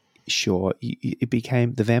 sure,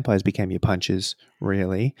 the vampires became your punches,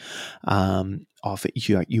 really.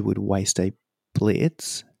 You would waste a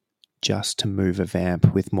blitz just to move a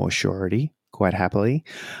vamp with more surety, quite happily.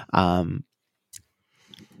 But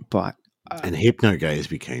and Hypnogaze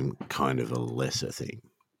became kind of a lesser thing.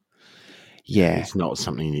 Yeah. It's not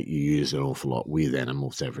something that you use an awful lot with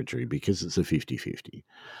Animal Savagery because it's a 50-50.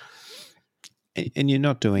 And you're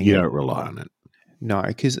not doing You it. don't rely on it. No,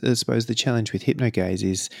 because I suppose the challenge with Hypnogaze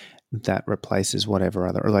is that replaces whatever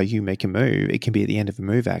other, although you make a move, it can be at the end of a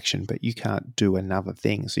move action, but you can't do another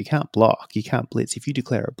thing. So you can't block, you can't blitz. If you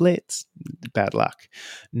declare a blitz, bad luck.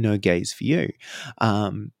 No gaze for you.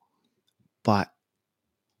 But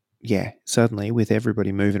yeah, suddenly with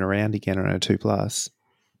everybody moving around again on a 2+,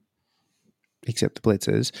 except the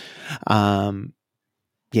blitzers,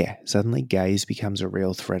 suddenly gaze becomes a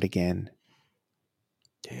real threat again.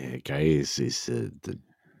 Yeah, gaze is the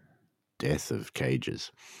death of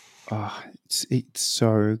cages. Oh, it's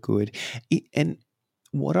so good. And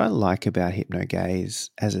what I like about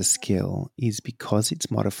Hypnogaze as a skill is because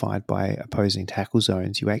it's modified by opposing tackle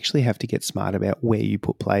zones, you actually have to get smart about where you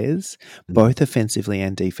put players, both offensively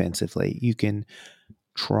and defensively. You can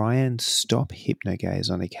try and stop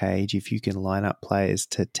Hypnogaze on a cage if you can line up players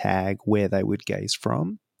to tag where they would gaze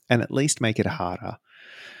from and at least make it harder.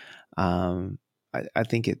 I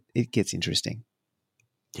think it gets interesting.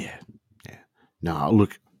 Yeah. No,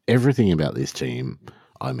 look, everything about this team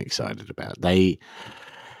I'm excited about. I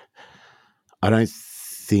don't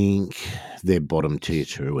think they're bottom tier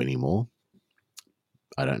 2 anymore.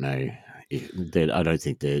 I don't know. I don't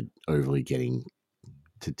think they're overly getting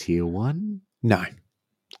to tier 1. No.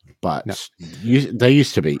 But they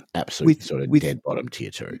used to be absolutely sort of dead bottom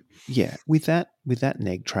tier 2. Yeah, with that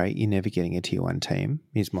neg trait, you're never getting a tier 1 team,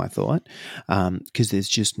 is my thought, because there's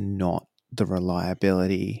just not the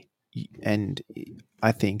reliability, and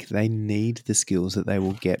I think they need the skills that they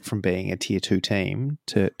will get from being a tier 2 team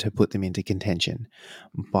to put them into contention.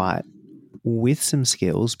 But with some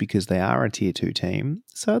skills, because they are a tier 2 team,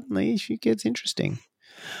 suddenly it gets interesting.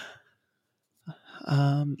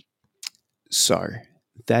 So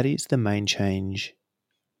that is the main change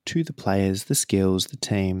to the players, the skills, the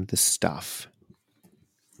team, the stuff.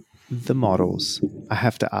 The models, I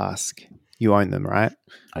have to ask, you own them, right?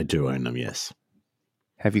 I do own them, yes.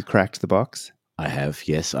 Have you cracked the box? I have,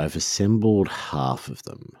 yes. I've assembled half of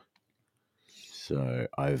them. So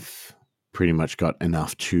I've pretty much got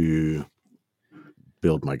enough to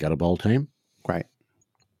build my Gutter Bowl team. Great.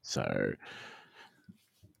 So,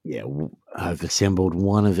 yeah, I've assembled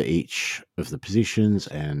one of each of the positions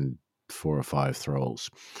and 4 or 5 thralls.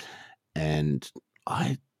 And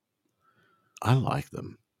I like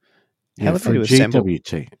them. How are they to assemble?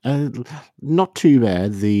 GWT, not too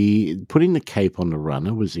bad. Putting the cape on the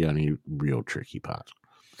runner was the only real tricky part.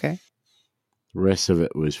 Okay. The rest of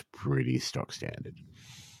it was pretty stock standard.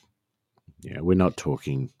 Yeah, we're not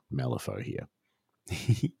talking Malifaux here.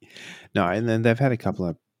 No, and then they've had a couple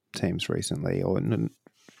of teams recently, or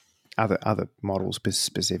other models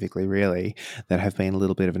specifically, really, that have been a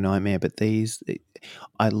little bit of a nightmare. But these,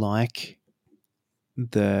 I like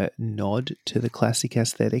the nod to the classic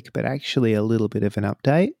aesthetic, but actually a little bit of an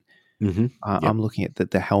update. Mm-hmm. Yep. I'm looking at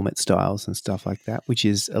the helmet styles and stuff like that, which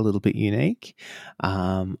is a little bit unique.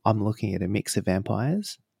 I'm looking at a mix of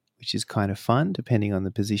vampires, which is kind of fun depending on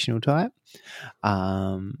the positional type.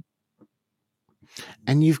 And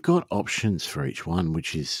you've got options for each one,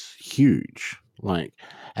 which is huge. Like,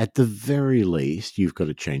 at the very least, you've got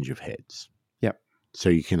a change of heads. Yep. So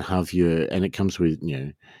you can have and it comes with,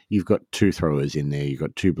 you've got 2 throwers in there, you've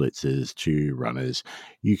got 2 blitzers, 2 runners.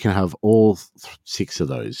 You can have all 6 of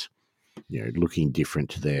those, looking different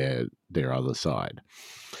to their other side.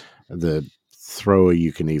 The thrower,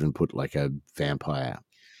 you can even put like a vampire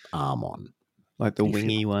arm on. Like the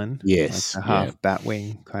wingy one? Yes. Like the half bat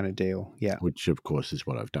wing kind of deal. Yeah. Which, of course, is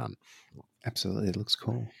what I've done. Absolutely. It looks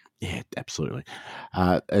cool. Yeah, absolutely.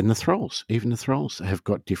 And the thralls, even the thralls have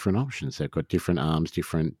got different options. They've got different arms,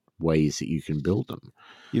 different ways that you can build them.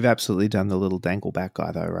 You've absolutely done the little dangleback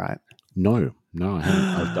guy though, right? No, I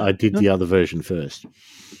haven't. I did the other version first.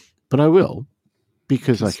 But I will,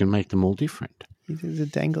 because I can make them all different. He's a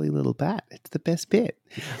dangly little bat. It's the best bit.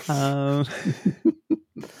 No,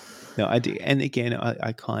 I do. And again,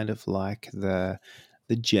 I kind of like the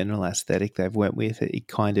general aesthetic they've went with.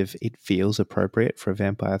 It feels appropriate for a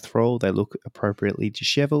vampire thrall. They look appropriately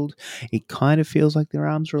disheveled. It kind of feels like their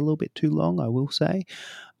arms are a little bit too long, I will say.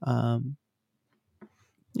 Yeah,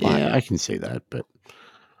 I can see that, but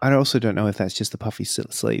I also don't know if that's just the puffy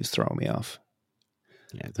sleeves throwing me off.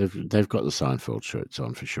 Yeah, they've got the Seinfeld shirts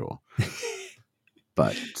on for sure.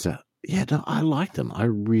 But no, I like them. I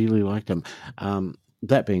really like them.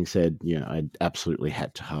 That being said, I absolutely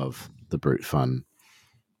had to have the Brute Fun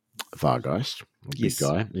Vargeist, big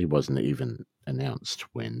guy. He wasn't even announced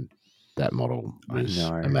when that model was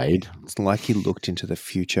made. It's like he looked into the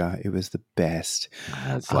future. It was the best.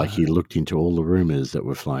 It's like he looked into all the rumors that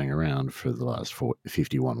were flying around for the last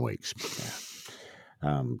 51 weeks.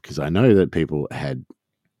 Because I know that people had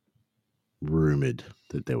rumored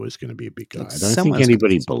that there was going to be a big guy. I don't think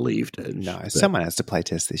anybody believed it. No, someone has to play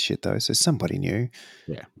test this shit though, so somebody knew.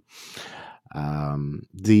 Yeah.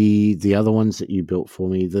 The other ones that you built for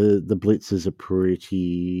me, the blitzers are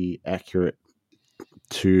pretty accurate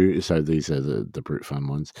too. So these are the Brute Fun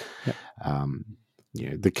ones. Yep.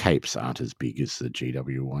 The capes aren't as big as the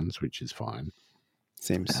GW ones, which is fine.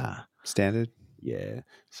 Seems standard. Yeah.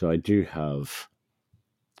 So I do have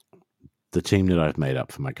the team that I've made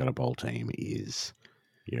up for my Gutter Bowl team is,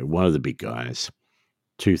 one of the big guys,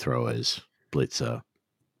 2 throwers, blitzer,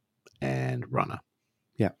 and runner.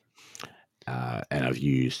 Yeah. And I've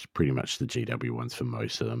used pretty much the GW ones for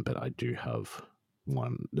most of them, but I do have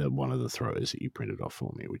one of the throwers that you printed off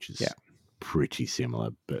for me, which is pretty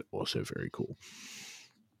similar, but also very cool.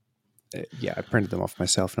 I printed them off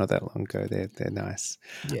myself not that long ago. They're nice.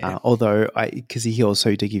 Yeah. Although because he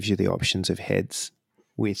also gives you the options of heads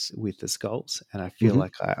with the skulls, and I feel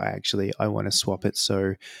like I want to swap it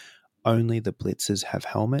so only the blitzers have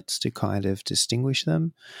helmets to kind of distinguish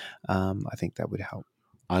them. I think that would help.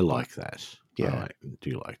 I like that. Yeah, I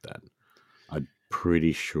do like that. I'm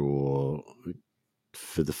pretty sure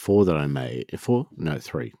for the 4 that I made,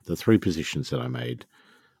 3, the 3 positions that I made,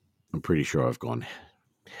 I'm pretty sure I've gone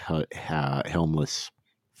helmless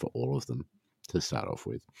for all of them to start off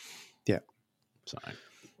with. Yeah. So,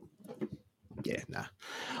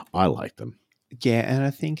 I like them. Yeah, and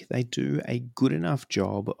I think they do a good enough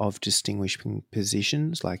job of distinguishing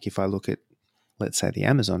positions. Like if I look at, let's say, the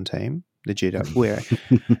Amazon team, the GW, where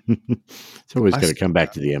it's always going to come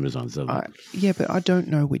back to the Amazons, doesn't it? Yeah, but I don't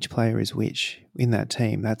know which player is which in that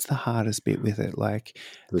team. That's the hardest bit with it. Like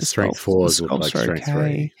the strength 4s look like strength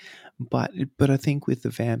 3. But I think with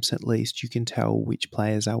the Vamps, at least you can tell which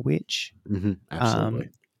players are which. Mm-hmm, absolutely.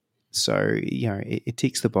 So, it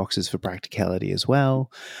ticks the boxes for practicality as well.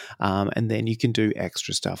 And then you can do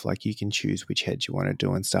extra stuff, like you can choose which heads you want to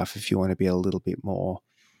do and stuff if you want to be a little bit more,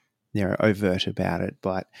 overt about it.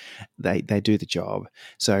 But they do the job.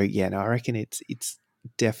 So, I reckon it's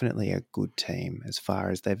definitely a good team as far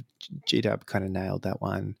as GW kind of nailed that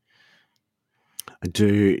one. I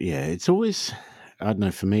do, yeah. It's always... I don't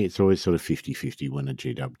know, for me, it's always sort of 50-50 when a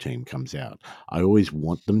GW team comes out. I always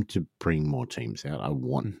want them to bring more teams out. I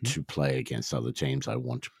want to play against other teams. I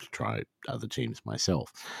want to try other teams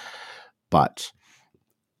myself. But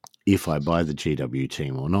if I buy the GW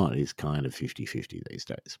team or not is kind of 50-50 these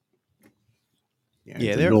days.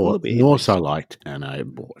 They're a little bit Norse I liked and I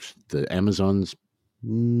bought. The Amazons,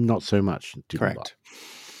 not so much. Correct.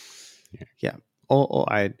 Yeah. Or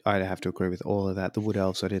I'd have to agree with all of that. The Wood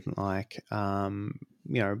Elves I didn't like,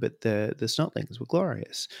 but the Snotlings were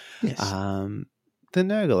glorious. Yes. The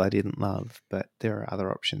Nurgle I didn't love, but there are other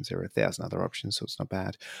options. There are 1,000 other options, so it's not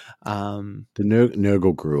bad. The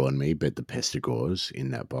Nurgle grew on me, but the Pestigores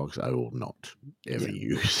in that box I will not ever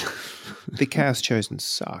use. The Chaos Chosen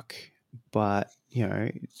suck, but,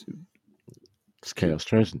 It's Chaos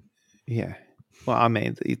Chosen. yeah. Well, I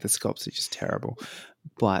mean, the sculpts are just terrible.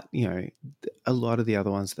 But, a lot of the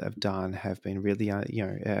other ones that I've done have been really,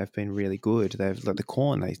 have been really good. They've like the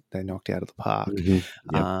Khorne they knocked out of the park.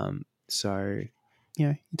 Mm-hmm. Yep. So,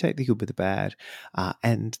 you take the good with the bad.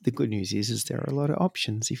 And the good news is there are a lot of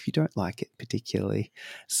options if you don't like it particularly.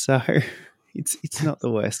 So it's not the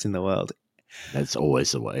worst in the world. That's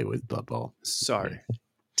always the way with Blood Bowl. So,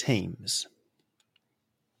 teams.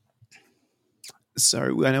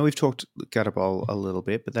 So I know we've talked Gutter Bowl a little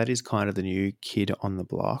bit, but that is kind of the new kid on the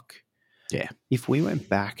block. Yeah. If we went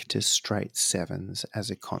back to straight sevens as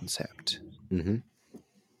a concept,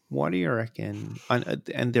 what do you reckon?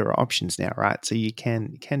 And there are options now, right? So you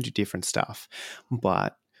can do different stuff,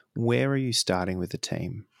 but where are you starting with the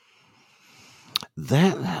team?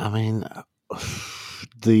 That, I mean,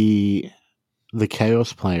 the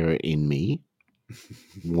chaos player in me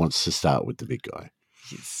wants to start with the big guy.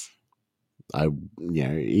 Yes.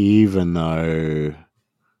 Even though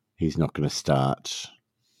he's not going to start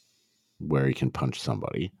where he can punch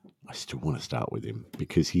somebody, I still want to start with him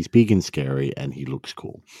because he's big and scary and he looks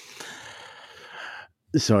cool.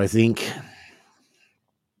 So I think,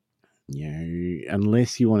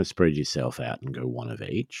 unless you want to spread yourself out and go one of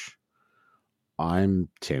each, I'm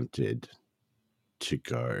tempted to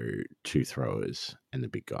go 2 throwers and the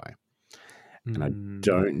big guy. And I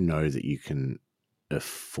don't know that you can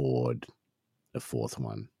afford a 4th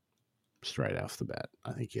one straight off the bat.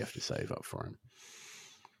 I think you have to save up for him.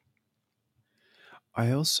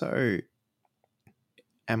 I also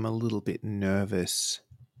am a little bit nervous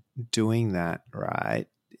doing that, right?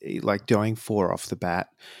 Like going 4 off the bat,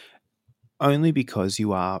 only because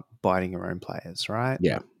you are biting your own players, right?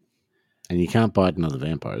 Yeah. And you can't bite another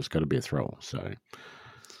vampire. It's got to be a thrower. So,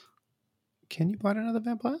 can you bite another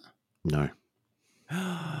vampire? No.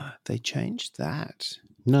 They changed that.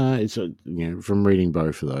 No, it's from reading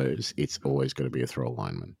both of those, it's always got to be a throw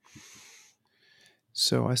lineman.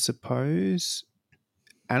 So I suppose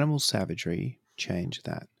Animal Savagery changed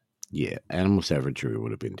that. Yeah, Animal Savagery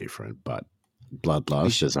would have been different, but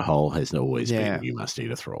Bloodlust as a whole has always been you must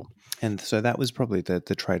eat a thrall. And so that was probably the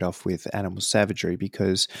trade-off with Animal Savagery,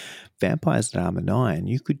 because vampires at armor 9,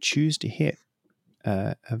 you could choose to hit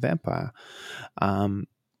a vampire.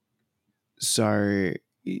 So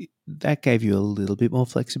that gave you a little bit more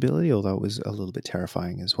flexibility, although it was a little bit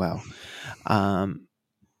terrifying as well.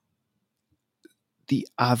 The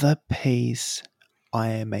other piece, I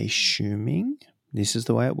am assuming, this is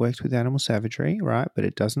the way it works with Animal Savagery, right? But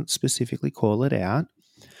it doesn't specifically call it out.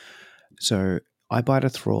 So I bite a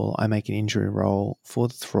thrall, I make an injury roll for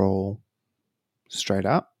the thrall straight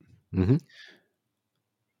up. Mm-hmm.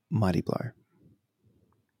 Mighty Blow.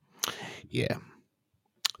 Yeah.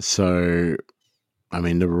 So, I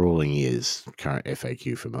mean, the ruling is, current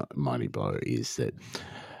FAQ for Mighty Blow is that,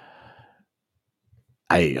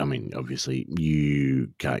 I mean, obviously you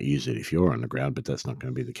can't use it if you're on the ground, but that's not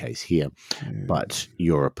going to be the case here. But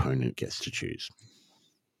your opponent gets to choose.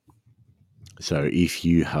 So if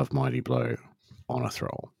you have Mighty Blow on a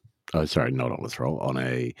thrall, oh, sorry, not on a thrall, on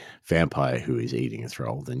a vampire who is eating a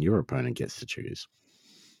thrall, then your opponent gets to choose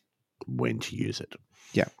when to use it.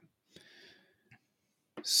 Yeah.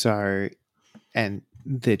 So, and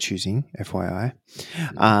they're choosing, FYI,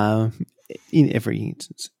 in every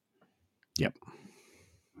instance. Yep.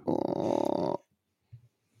 Oh,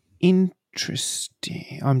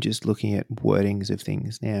 interesting. I'm just looking at wordings of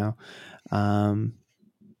things now.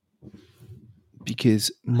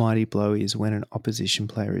 Because Mighty Blow is when an opposition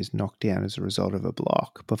player is knocked down as a result of a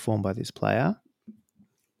block performed by this player.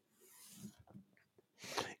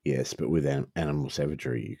 Yes, but with Animal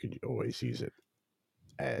Savagery, you could always use it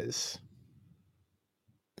as,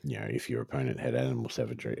 if your opponent had Animal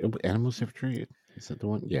Savagery. Animal Savagery, is that the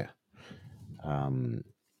one? Yeah.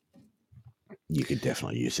 You could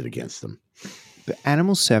definitely use it against them. But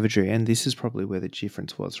Animal Savagery, and this is probably where the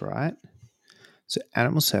difference was, right? So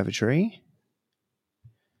Animal Savagery,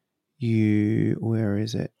 where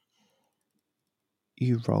is it?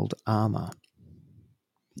 You rolled armor.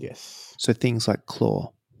 Yes. So things like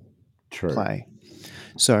claw. True. Play.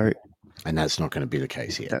 So, and that's not going to be the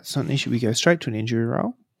case here. That's not an issue. We go straight to an injury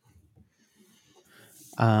roll.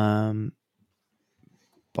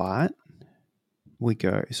 But we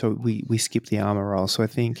go, so we skip the armor roll. So I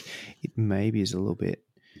think it maybe is a little bit.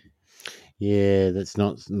 Yeah, that's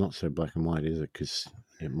not so black and white, is it? Because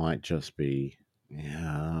it might just be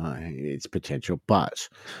Yeah, it's potential, but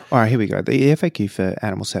All right, here we go. The FAQ for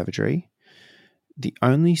Animal Savagery. The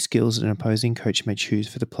only skills an opposing coach may choose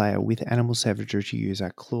for the player with Animal Savagery to use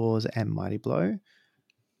are Claws and Mighty Blow.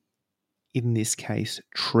 In this case,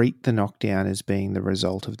 treat the knockdown as being the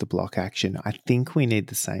result of the block action. I think we need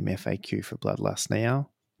the same FAQ for Bloodlust now,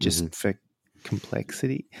 just for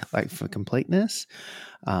complexity, like for completeness.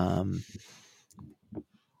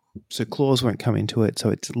 So Claws won't come into it, so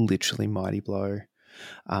it's literally Mighty Blow.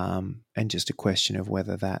 And just a question of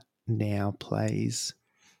whether that now plays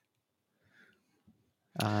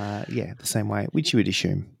the same way, which you would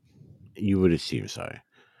assume. you would assume so.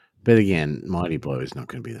 But again, Mighty Blow is not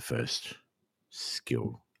going to be the first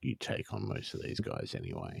skill you take on most of these guys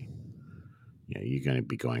anyway. You know, you're going to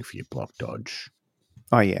be going for your block dodge.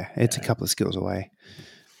 Oh, yeah, it's a couple of skills away.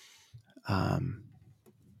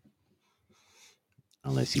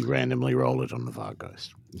 Unless you randomly roll it on the Varghost.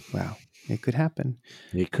 Wow, it could happen.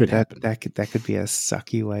 It could happen. That could be a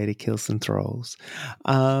sucky way to kill some trolls.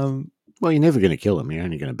 Well, you're never going to kill them. You're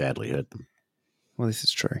only going to badly hurt them. Well, this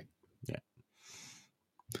is true.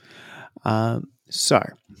 Yeah. So,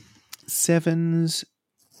 sevens.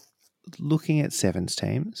 Looking at sevens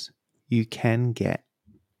teams, you can get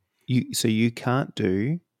So you can't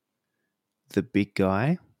do the big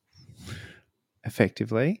guy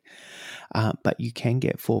effectively, but you can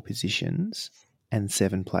get 4 positions and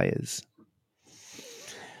 7 players.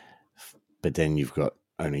 But then you've got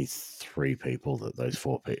only 3 people that those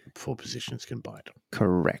 4 positions can bite.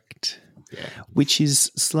 Correct. Yeah. Which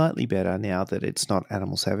is slightly better now that it's not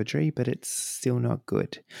Animal Savagery, but it's still not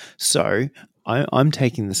good. So I'm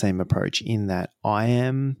taking the same approach in that I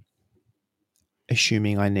am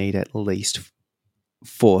assuming I need at least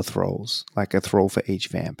 4 thralls, like a thrall for each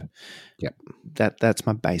vamp. Yep. That's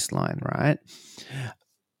my baseline, right?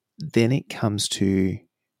 Then it comes to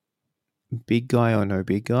big guy or no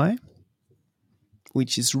big guy,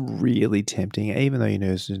 which is really tempting, even though you know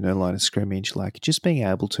there's no line of scrimmage, like just being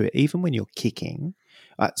able to, even when you're kicking,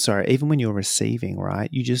 even when you're receiving, right,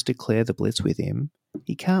 you just declare the blitz with him.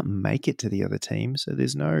 He can't make it to the other team, so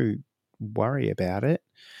there's no worry about it.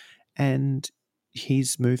 And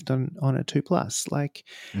he's moved on a 2+. Like,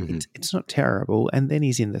 it's not terrible. And then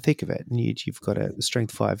he's in the thick of it, and you've got a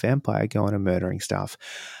strength 5 vampire going and murdering stuff.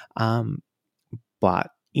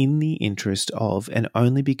 But in the interest of, and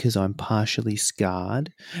only because I'm partially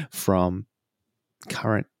scarred from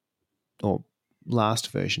current or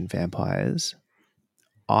last version vampires,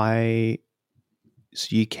 so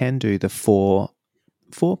you can do the four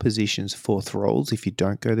positions, 4 thralls if you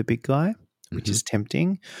don't go the big guy, which is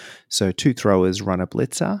tempting. So 2 throwers run a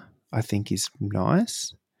blitzer, I think is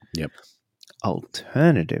nice. Yep.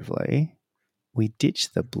 Alternatively, we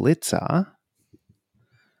ditch the blitzer,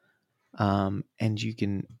 and you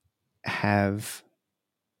can have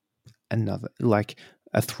another, like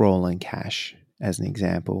a thrall and cash as an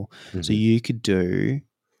example. So you could do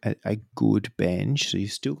a good bench. So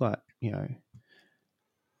you've still got,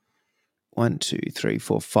 1, 2, 3,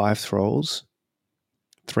 4, 5 thralls,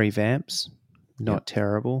 3 vamps, not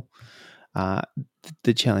terrible.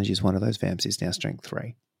 The challenge is one of those vamps is now strength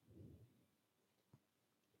 3.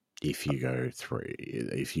 If you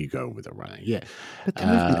go with a runner, yeah. But the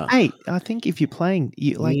movement 8, I think if you're playing,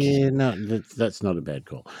 that's not a bad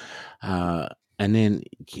call. And then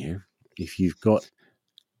if you've got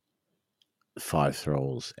 5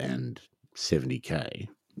 thralls and 70k,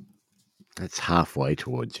 that's halfway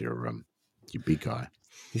towards your big guy.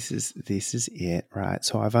 This is it, right?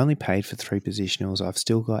 So I've only paid for 3 positionals. I've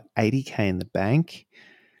still got 80k in the bank.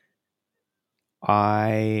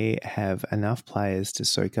 I have enough players to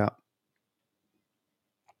soak up.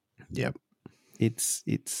 Yep. It's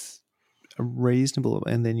a reasonable,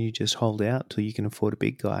 and then you just hold out till you can afford a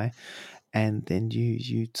big guy, and then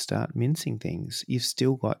you start mincing things. You've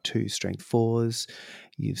still got 2 strength 4s.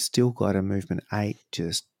 You've still got a movement 8,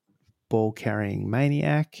 just ball carrying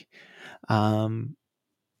maniac. And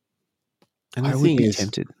I would be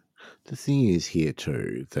tempted. The thing is here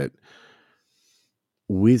too that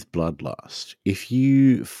with Bloodlust, if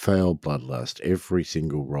you fail Bloodlust every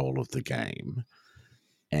single roll of the game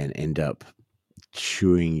and end up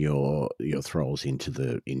chewing your thralls into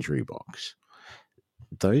the injury box,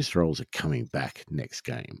 those thralls are coming back next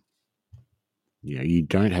game. You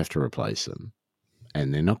don't have to replace them,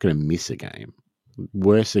 and they're not going to miss a game.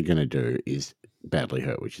 Worst they're going to do is badly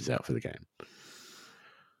hurt, which is out for the game.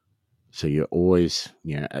 So you're always,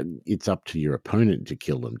 it's up to your opponent to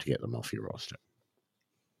kill them to get them off your roster.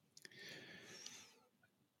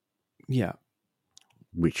 Yeah.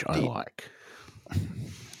 Which I like.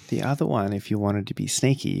 The other one, if you wanted to be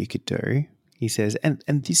sneaky, you could do he says, and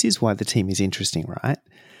this is why the team is interesting, right?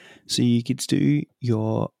 So you could do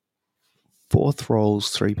your 4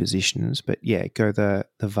 thralls, 3 positions, but yeah, go the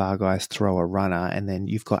Vargeist, throw a runner, and then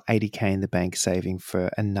you've got 80k in the bank saving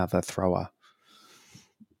for another thrower.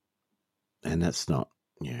 And that's not,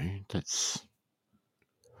 that's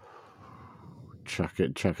chuck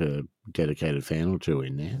a dedicated fan or 2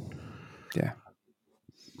 in there. Yeah.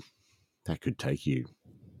 That could take you,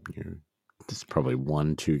 this is probably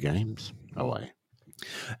 1-2 games away.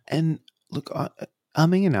 And look,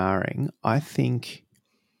 umming and ahhing, I think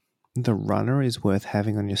the runner is worth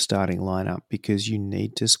having on your starting lineup because you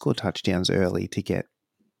need to score touchdowns early to get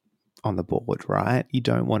on the board, right? You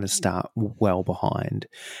don't want to start well behind,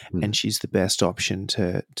 and she's the best option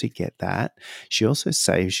to get that. She also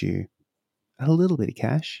saves you a little bit of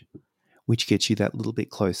cash, which gets you that little bit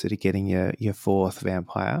closer to getting your 4th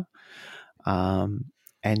vampire,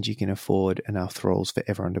 and you can afford enough thralls for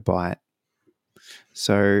everyone to buy it.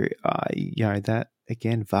 So, that,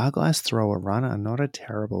 again, Vargeist, throw a runner, not a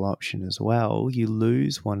terrible option as well. You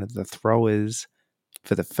lose one of the throwers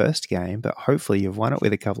for the first game, but hopefully you've won it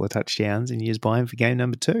with a couple of touchdowns and you just buy him for game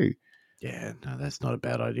number 2. Yeah, no, that's not a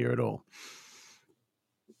bad idea at all.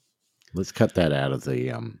 Let's cut that out of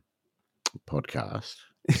the podcast.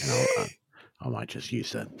 I might just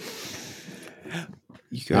use that.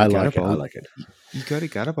 I like it. You go to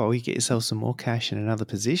Gutter Bowl, you get yourself some more cash in another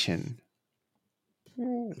position.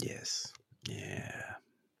 Yes. Yeah.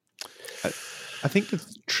 I think the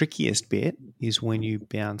trickiest bit is when you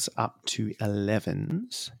bounce up to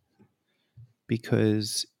 11s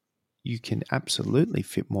because you can absolutely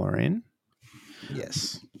fit more in.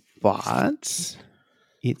 Yes. But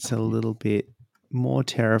it's a little bit more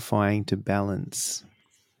terrifying to balance.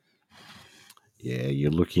 Yeah, you're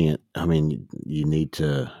looking at, you need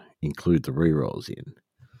to include the rerolls in.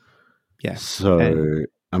 Yeah. So,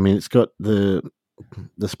 it's got the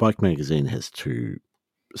Spike magazine has 2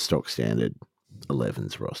 stock standard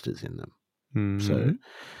 11s rosters in them. Mm-hmm.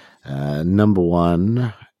 So, number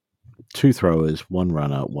 1, 2 throwers, 1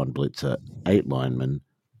 runner, 1 blitzer, 8 linemen,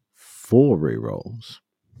 4 rerolls,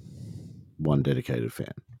 1 dedicated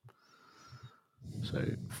fan. So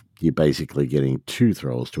you're basically getting 2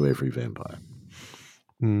 thralls to every vampire.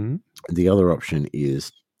 Mm-hmm. The other option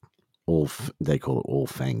is they call it All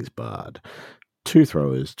Fangs Barred. 2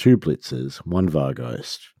 throwers, 2 blitzers, 1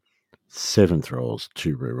 Vargeist, 7 thralls,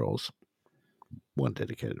 2 rerolls, 1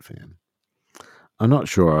 dedicated fan. I'm not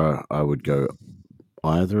sure I would go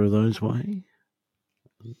either of those way,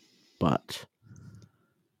 but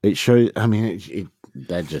it shows.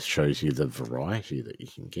 That just shows you the variety that you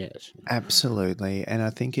can get. Absolutely, and I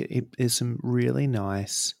think it is some really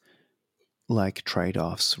nice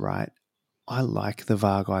trade-offs, right? I like the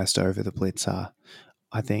Vargeist over the Blitzer.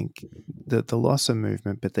 I think the loss of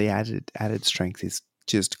movement, but the added strength is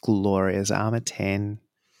just glorious. Armor 10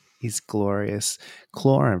 is glorious.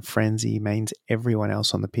 Claw and Frenzy means everyone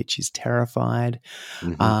else on the pitch is terrified.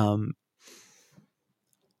 Mm-hmm.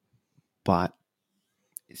 But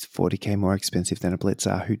it's 40k more expensive than a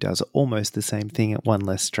Blitzer who does almost the same thing at 1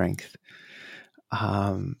 less strength.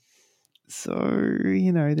 So,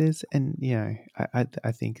 there's, and,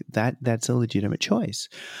 I think that's a legitimate choice.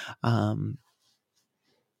 I'm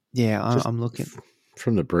looking.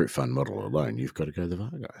 From the brute fund model alone, you've got to go the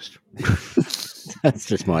Vargeist. That's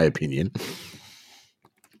just my opinion.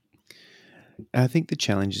 I think the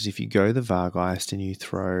challenge is if you go the Vargeist and you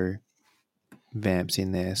throw vamps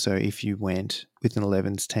in there. So if you went with an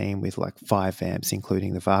 11s team with 5 vamps,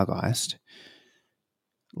 including the Vargeist,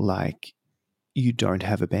 you don't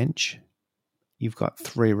have a bench. You've got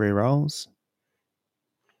 3 rerolls.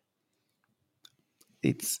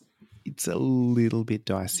 It's a little bit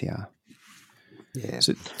dicier. Yeah.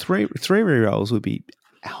 So 3 rerolls would be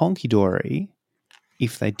honky dory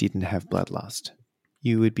if they didn't have Bloodlust.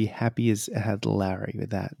 You would be happy as had Larry with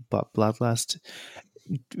that. But Bloodlust,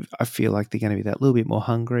 I feel like they're going to be that little bit more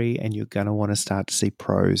hungry, and you're going to want to start to see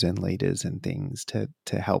pros and leaders and things to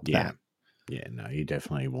help that. Yeah, no, you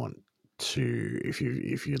definitely want to. If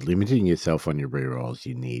you're limiting yourself on your rerolls,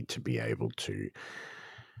 you need to be able to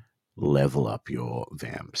level up your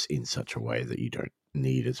vamps in such a way that you don't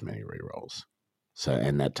need as many rerolls. So,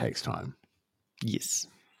 and that takes time. Yes.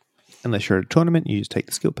 Unless you're at a tournament, you just take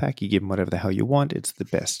the skill pack, you give them whatever the hell you want. It's the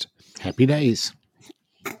best. Happy days.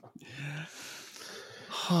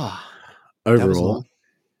 Overall,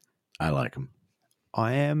 I like them.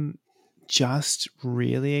 I am just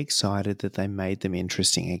really excited that they made them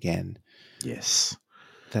interesting again. Yes.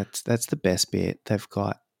 That's the best bit. They've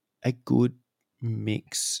got a good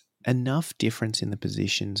mix enough difference in the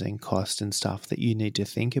positions and cost and stuff that you need to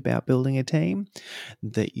think about building a team,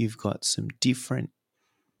 that you've got some different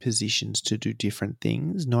positions to do different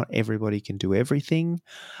things. Not everybody can do everything.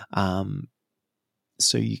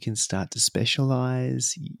 So you can start to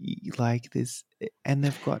specialize like this, and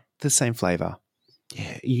they've got the same flavor.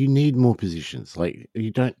 Yeah, you need more positions. Like, you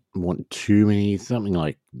don't want too many. Something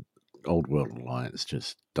like Old World Alliance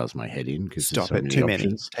just does my head in because there's Stop so it. many Too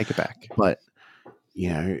options. many. Take it back. But,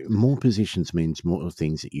 more positions means more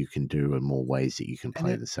things that you can do and more ways that you can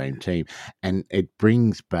play the same team. And it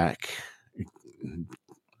brings back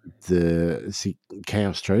the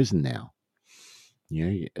Chaos Chosen now.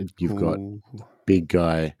 You've got big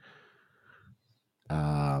guy,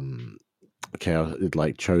 Chaos,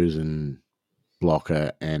 like Chosen,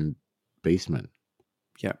 Blocker, and Beastman.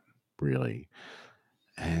 Yeah. Really.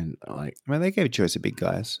 And they gave a choice of big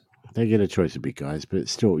guys. They get a choice of big guys, but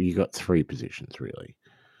still, you got 3 positions, really.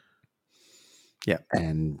 Yeah.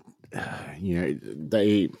 And,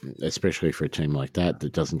 they, especially for a team like that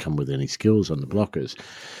doesn't come with any skills on the blockers,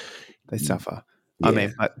 they suffer. Yeah. I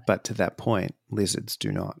mean, but to that point, lizards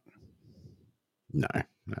do not. No,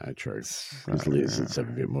 true. Because lizards have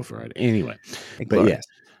a bit more variety. Anyway, but yes.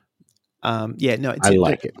 I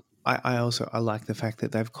like it. I also like the fact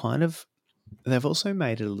that they've also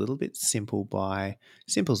made it a little bit simple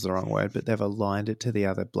simple's the wrong word, but they've aligned it to the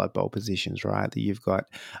other Blood Bowl positions, right? That you've got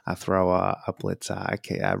a thrower, a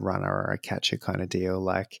blitzer, a runner, or a catcher kind of deal.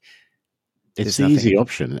 Like, it's the easy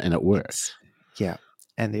option and it works. Yeah.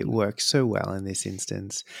 And it works so well in this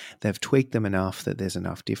instance. They've tweaked them enough that there's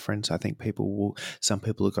enough difference. I think some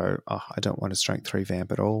people will go, oh, I don't want a strength 3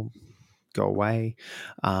 vamp at all. Go away.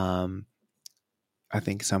 I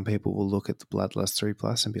think some people will look at the Bloodlust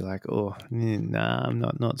 3+ and be like, oh, nah, I'm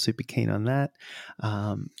not super keen on that.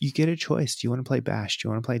 You get a choice. Do you want to play Bash? Do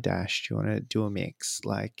you want to play Dash? Do you want to do a mix?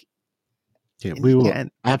 We will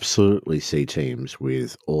absolutely see teams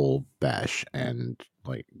with all Bash and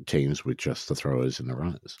teams with just the throwers and the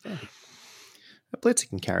runners. Yeah. A blitzer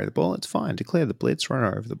can carry the ball. It's fine. Declare the blitz, run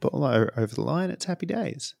over the ball over the line. It's happy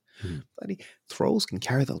days. Bloody thralls can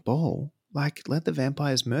carry the ball. Let the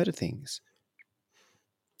vampires murder things.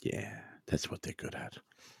 Yeah, that's what they're good at.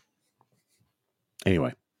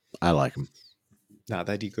 Anyway, I like them. No,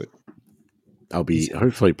 they do good. I'll be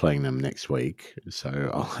hopefully playing them next week, so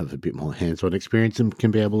I'll have a bit more hands-on experience and can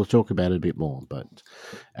be able to talk about it a bit more. But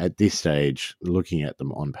at this stage, looking at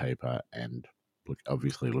them on paper and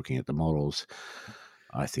obviously looking at the models,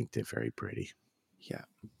 I think they're very pretty. Yeah.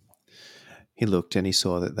 He looked and he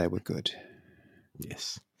saw that they were good.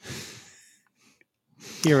 Yes.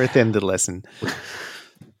 Here at the end of the lesson.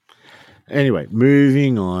 Anyway,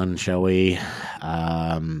 moving on, shall we?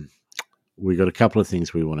 We got a couple of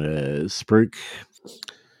things we want to spruik.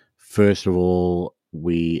 First of all,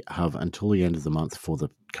 we have until the end of the month for the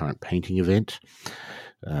current painting event.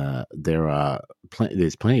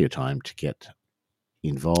 There's plenty of time to get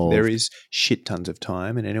involved. There is shit tons of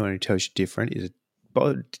time, and anyone who tells you different is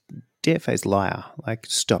a dare-faced liar.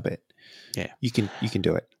 Stop it. Yeah, you can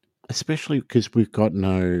do it. Especially because we've got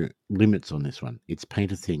no limits on this one. It's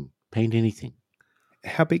paint a thing, paint anything.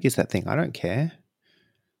 How big is that thing? I don't care.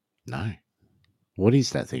 No. What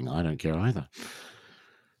is that thing? I don't care either.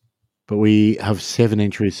 But we have 7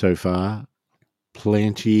 entries so far.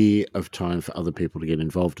 Plenty of time for other people to get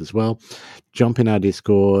involved as well. Jump in our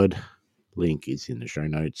Discord. Link is in the show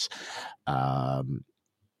notes.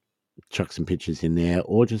 Chuck some pictures in there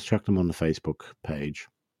or just chuck them on the Facebook page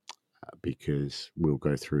because we'll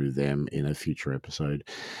go through them in a future episode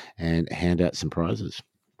and hand out some prizes.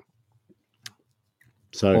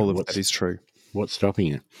 So all of that is true. What's stopping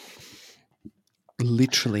you?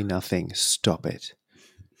 Literally nothing. Stop it.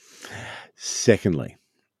 Secondly,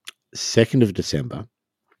 2nd of December,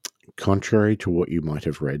 contrary to what you might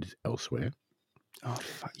have read elsewhere. Oh,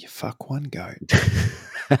 you fuck one goat.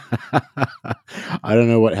 I don't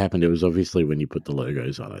know what happened. It was obviously when you put the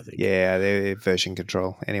logos on, I think. Yeah, they're version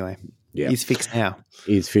control. Anyway, it's fixed now.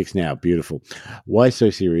 It's fixed now. Beautiful. Why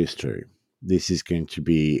So Serious 2? This is going to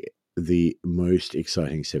be the most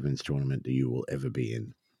exciting Sevens tournament that you will ever be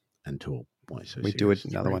in until Why So we Serious do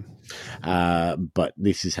it another 3. one. But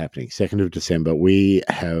this is happening. 2nd of December. We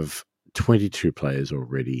have 22 players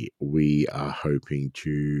already. We are hoping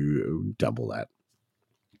to double that.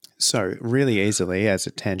 So really easily, as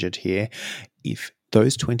a tangent here, if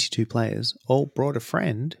those 22 players all brought a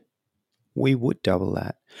friend, we would double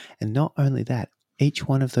that. And not only that, each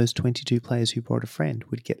one of those 22 players who brought a friend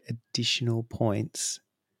would get additional points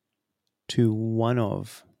to one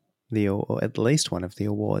of the, or at least one of the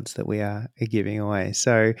awards that we are giving away.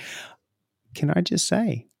 So can I just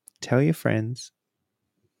say, tell your friends,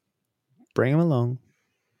 Bring them along.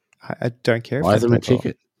 I don't care if Buy they them a play ball.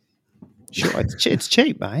 ticket. Sure, it's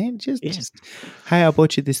cheap, mate. Just, hey, I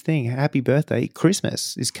bought you this thing. Happy birthday.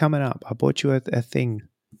 Christmas is coming up. I bought you a thing.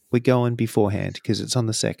 We're going beforehand because it's on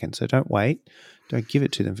the 2nd. So don't wait. Don't give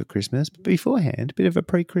it to them for Christmas. But beforehand, a bit of a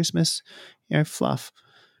pre-Christmas, fluff.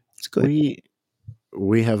 It's good.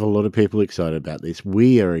 We have a lot of people excited about this.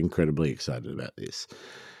 We are incredibly excited about this.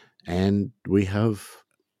 And we have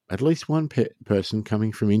at least one person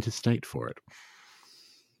coming from interstate for it.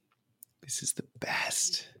 This is the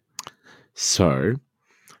best. So,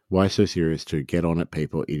 why so serious to get on it,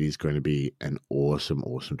 people? It is going to be an awesome,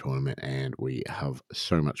 awesome tournament, and we have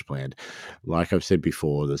so much planned. Like I've said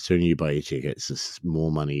before, the sooner you buy your tickets, the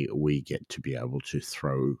more money we get to be able to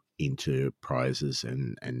throw into prizes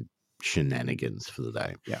and shenanigans for the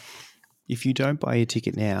day. Yeah. If you don't buy your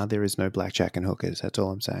ticket now, there is no blackjack and hookers. That's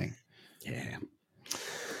all I'm saying. Yeah.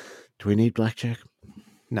 Do we need blackjack?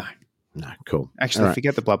 No. No, cool. Actually, right.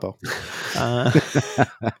 Forget the Blood Bowl.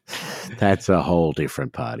 That's a whole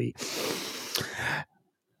different party.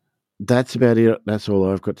 That's about it. That's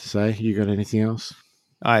all I've got to say. You got anything else?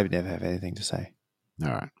 I never have anything to say. All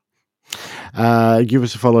right. Give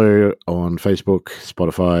us a follow on Facebook,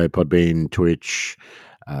 Spotify, Podbean, Twitch.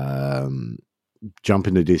 Jump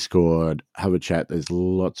into Discord, have a chat. There's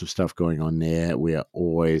lots of stuff going on there. We are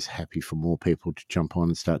always happy for more people to jump on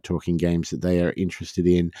and start talking games that they are interested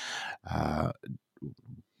in.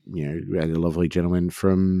 We had a lovely gentleman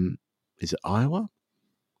from, is it Iowa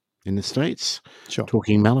in the States? Sure.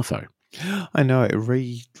 Talking Malifaux. I know it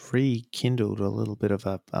rekindled a little bit of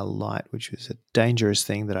a light, which was a dangerous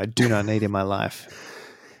thing that I do not need in my life.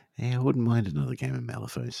 Yeah, I wouldn't mind another game of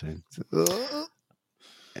Malifaux soon.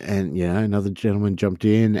 And another gentleman jumped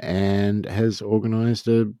in and has organised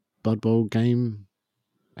a Blood Bowl game.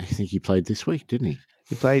 I think he played this week, didn't he?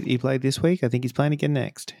 He played this week. I think he's playing again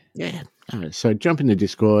next. Yeah. So jump into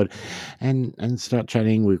Discord and start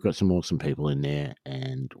chatting. We've got some awesome people in there,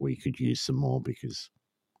 and we could use some more because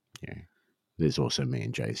there's also me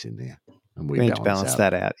and Jace in there, and we need to balance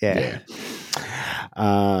that out. Yeah.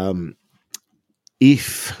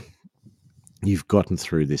 If you've gotten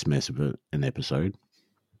through this mess of an episode,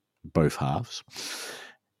 both halves,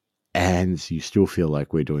 and you still feel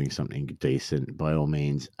like we're doing something decent, by all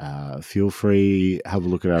means, feel free, have a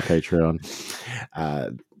look at our Patreon.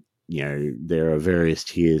 There are various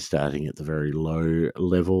tiers starting at the very low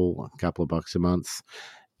level, a couple of bucks a month,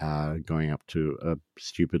 going up to a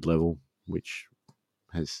stupid level, which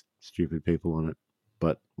has stupid people on it,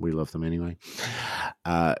 but we love them anyway.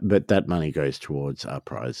 But that money goes towards our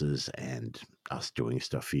prizes and us doing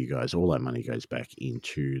stuff for you guys. All that money goes back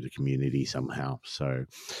into the community somehow. So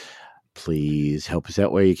please help us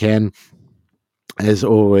out where you can. As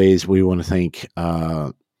always, we want to thank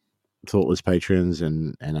Thoughtless patrons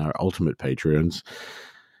and our ultimate patrons.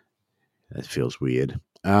 That feels weird.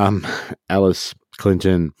 Alice,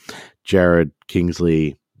 Clinton, Jared,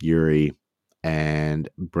 Kingsley, Yuri, and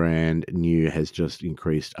brand new has just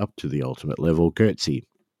increased up to the ultimate level, Gertzy.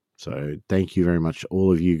 So thank you very much,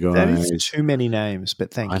 all of you guys. That is too many names,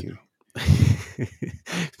 but thank you.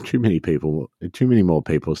 Too many more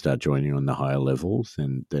people start joining on the higher levels,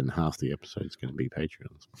 and then half the episode is going to be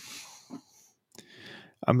Patreons.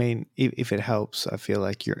 I mean, if it helps, I feel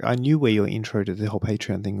like I knew where your intro to the whole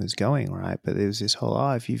Patreon thing was going, right? But there was this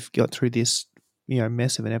whole, if you've got through this,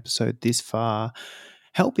 mess of an episode this far,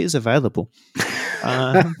 help is available.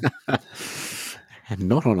 And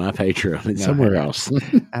not on our Patreon, it's somewhere else.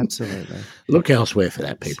 Absolutely. Look elsewhere for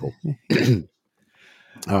that, people.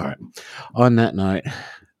 All right. On that note,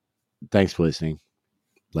 thanks for listening.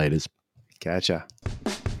 Laters. Gotcha.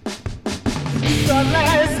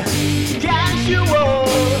 Thoughtless, casual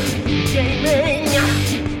gaming.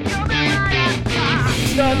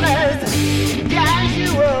 Thoughtless, casual.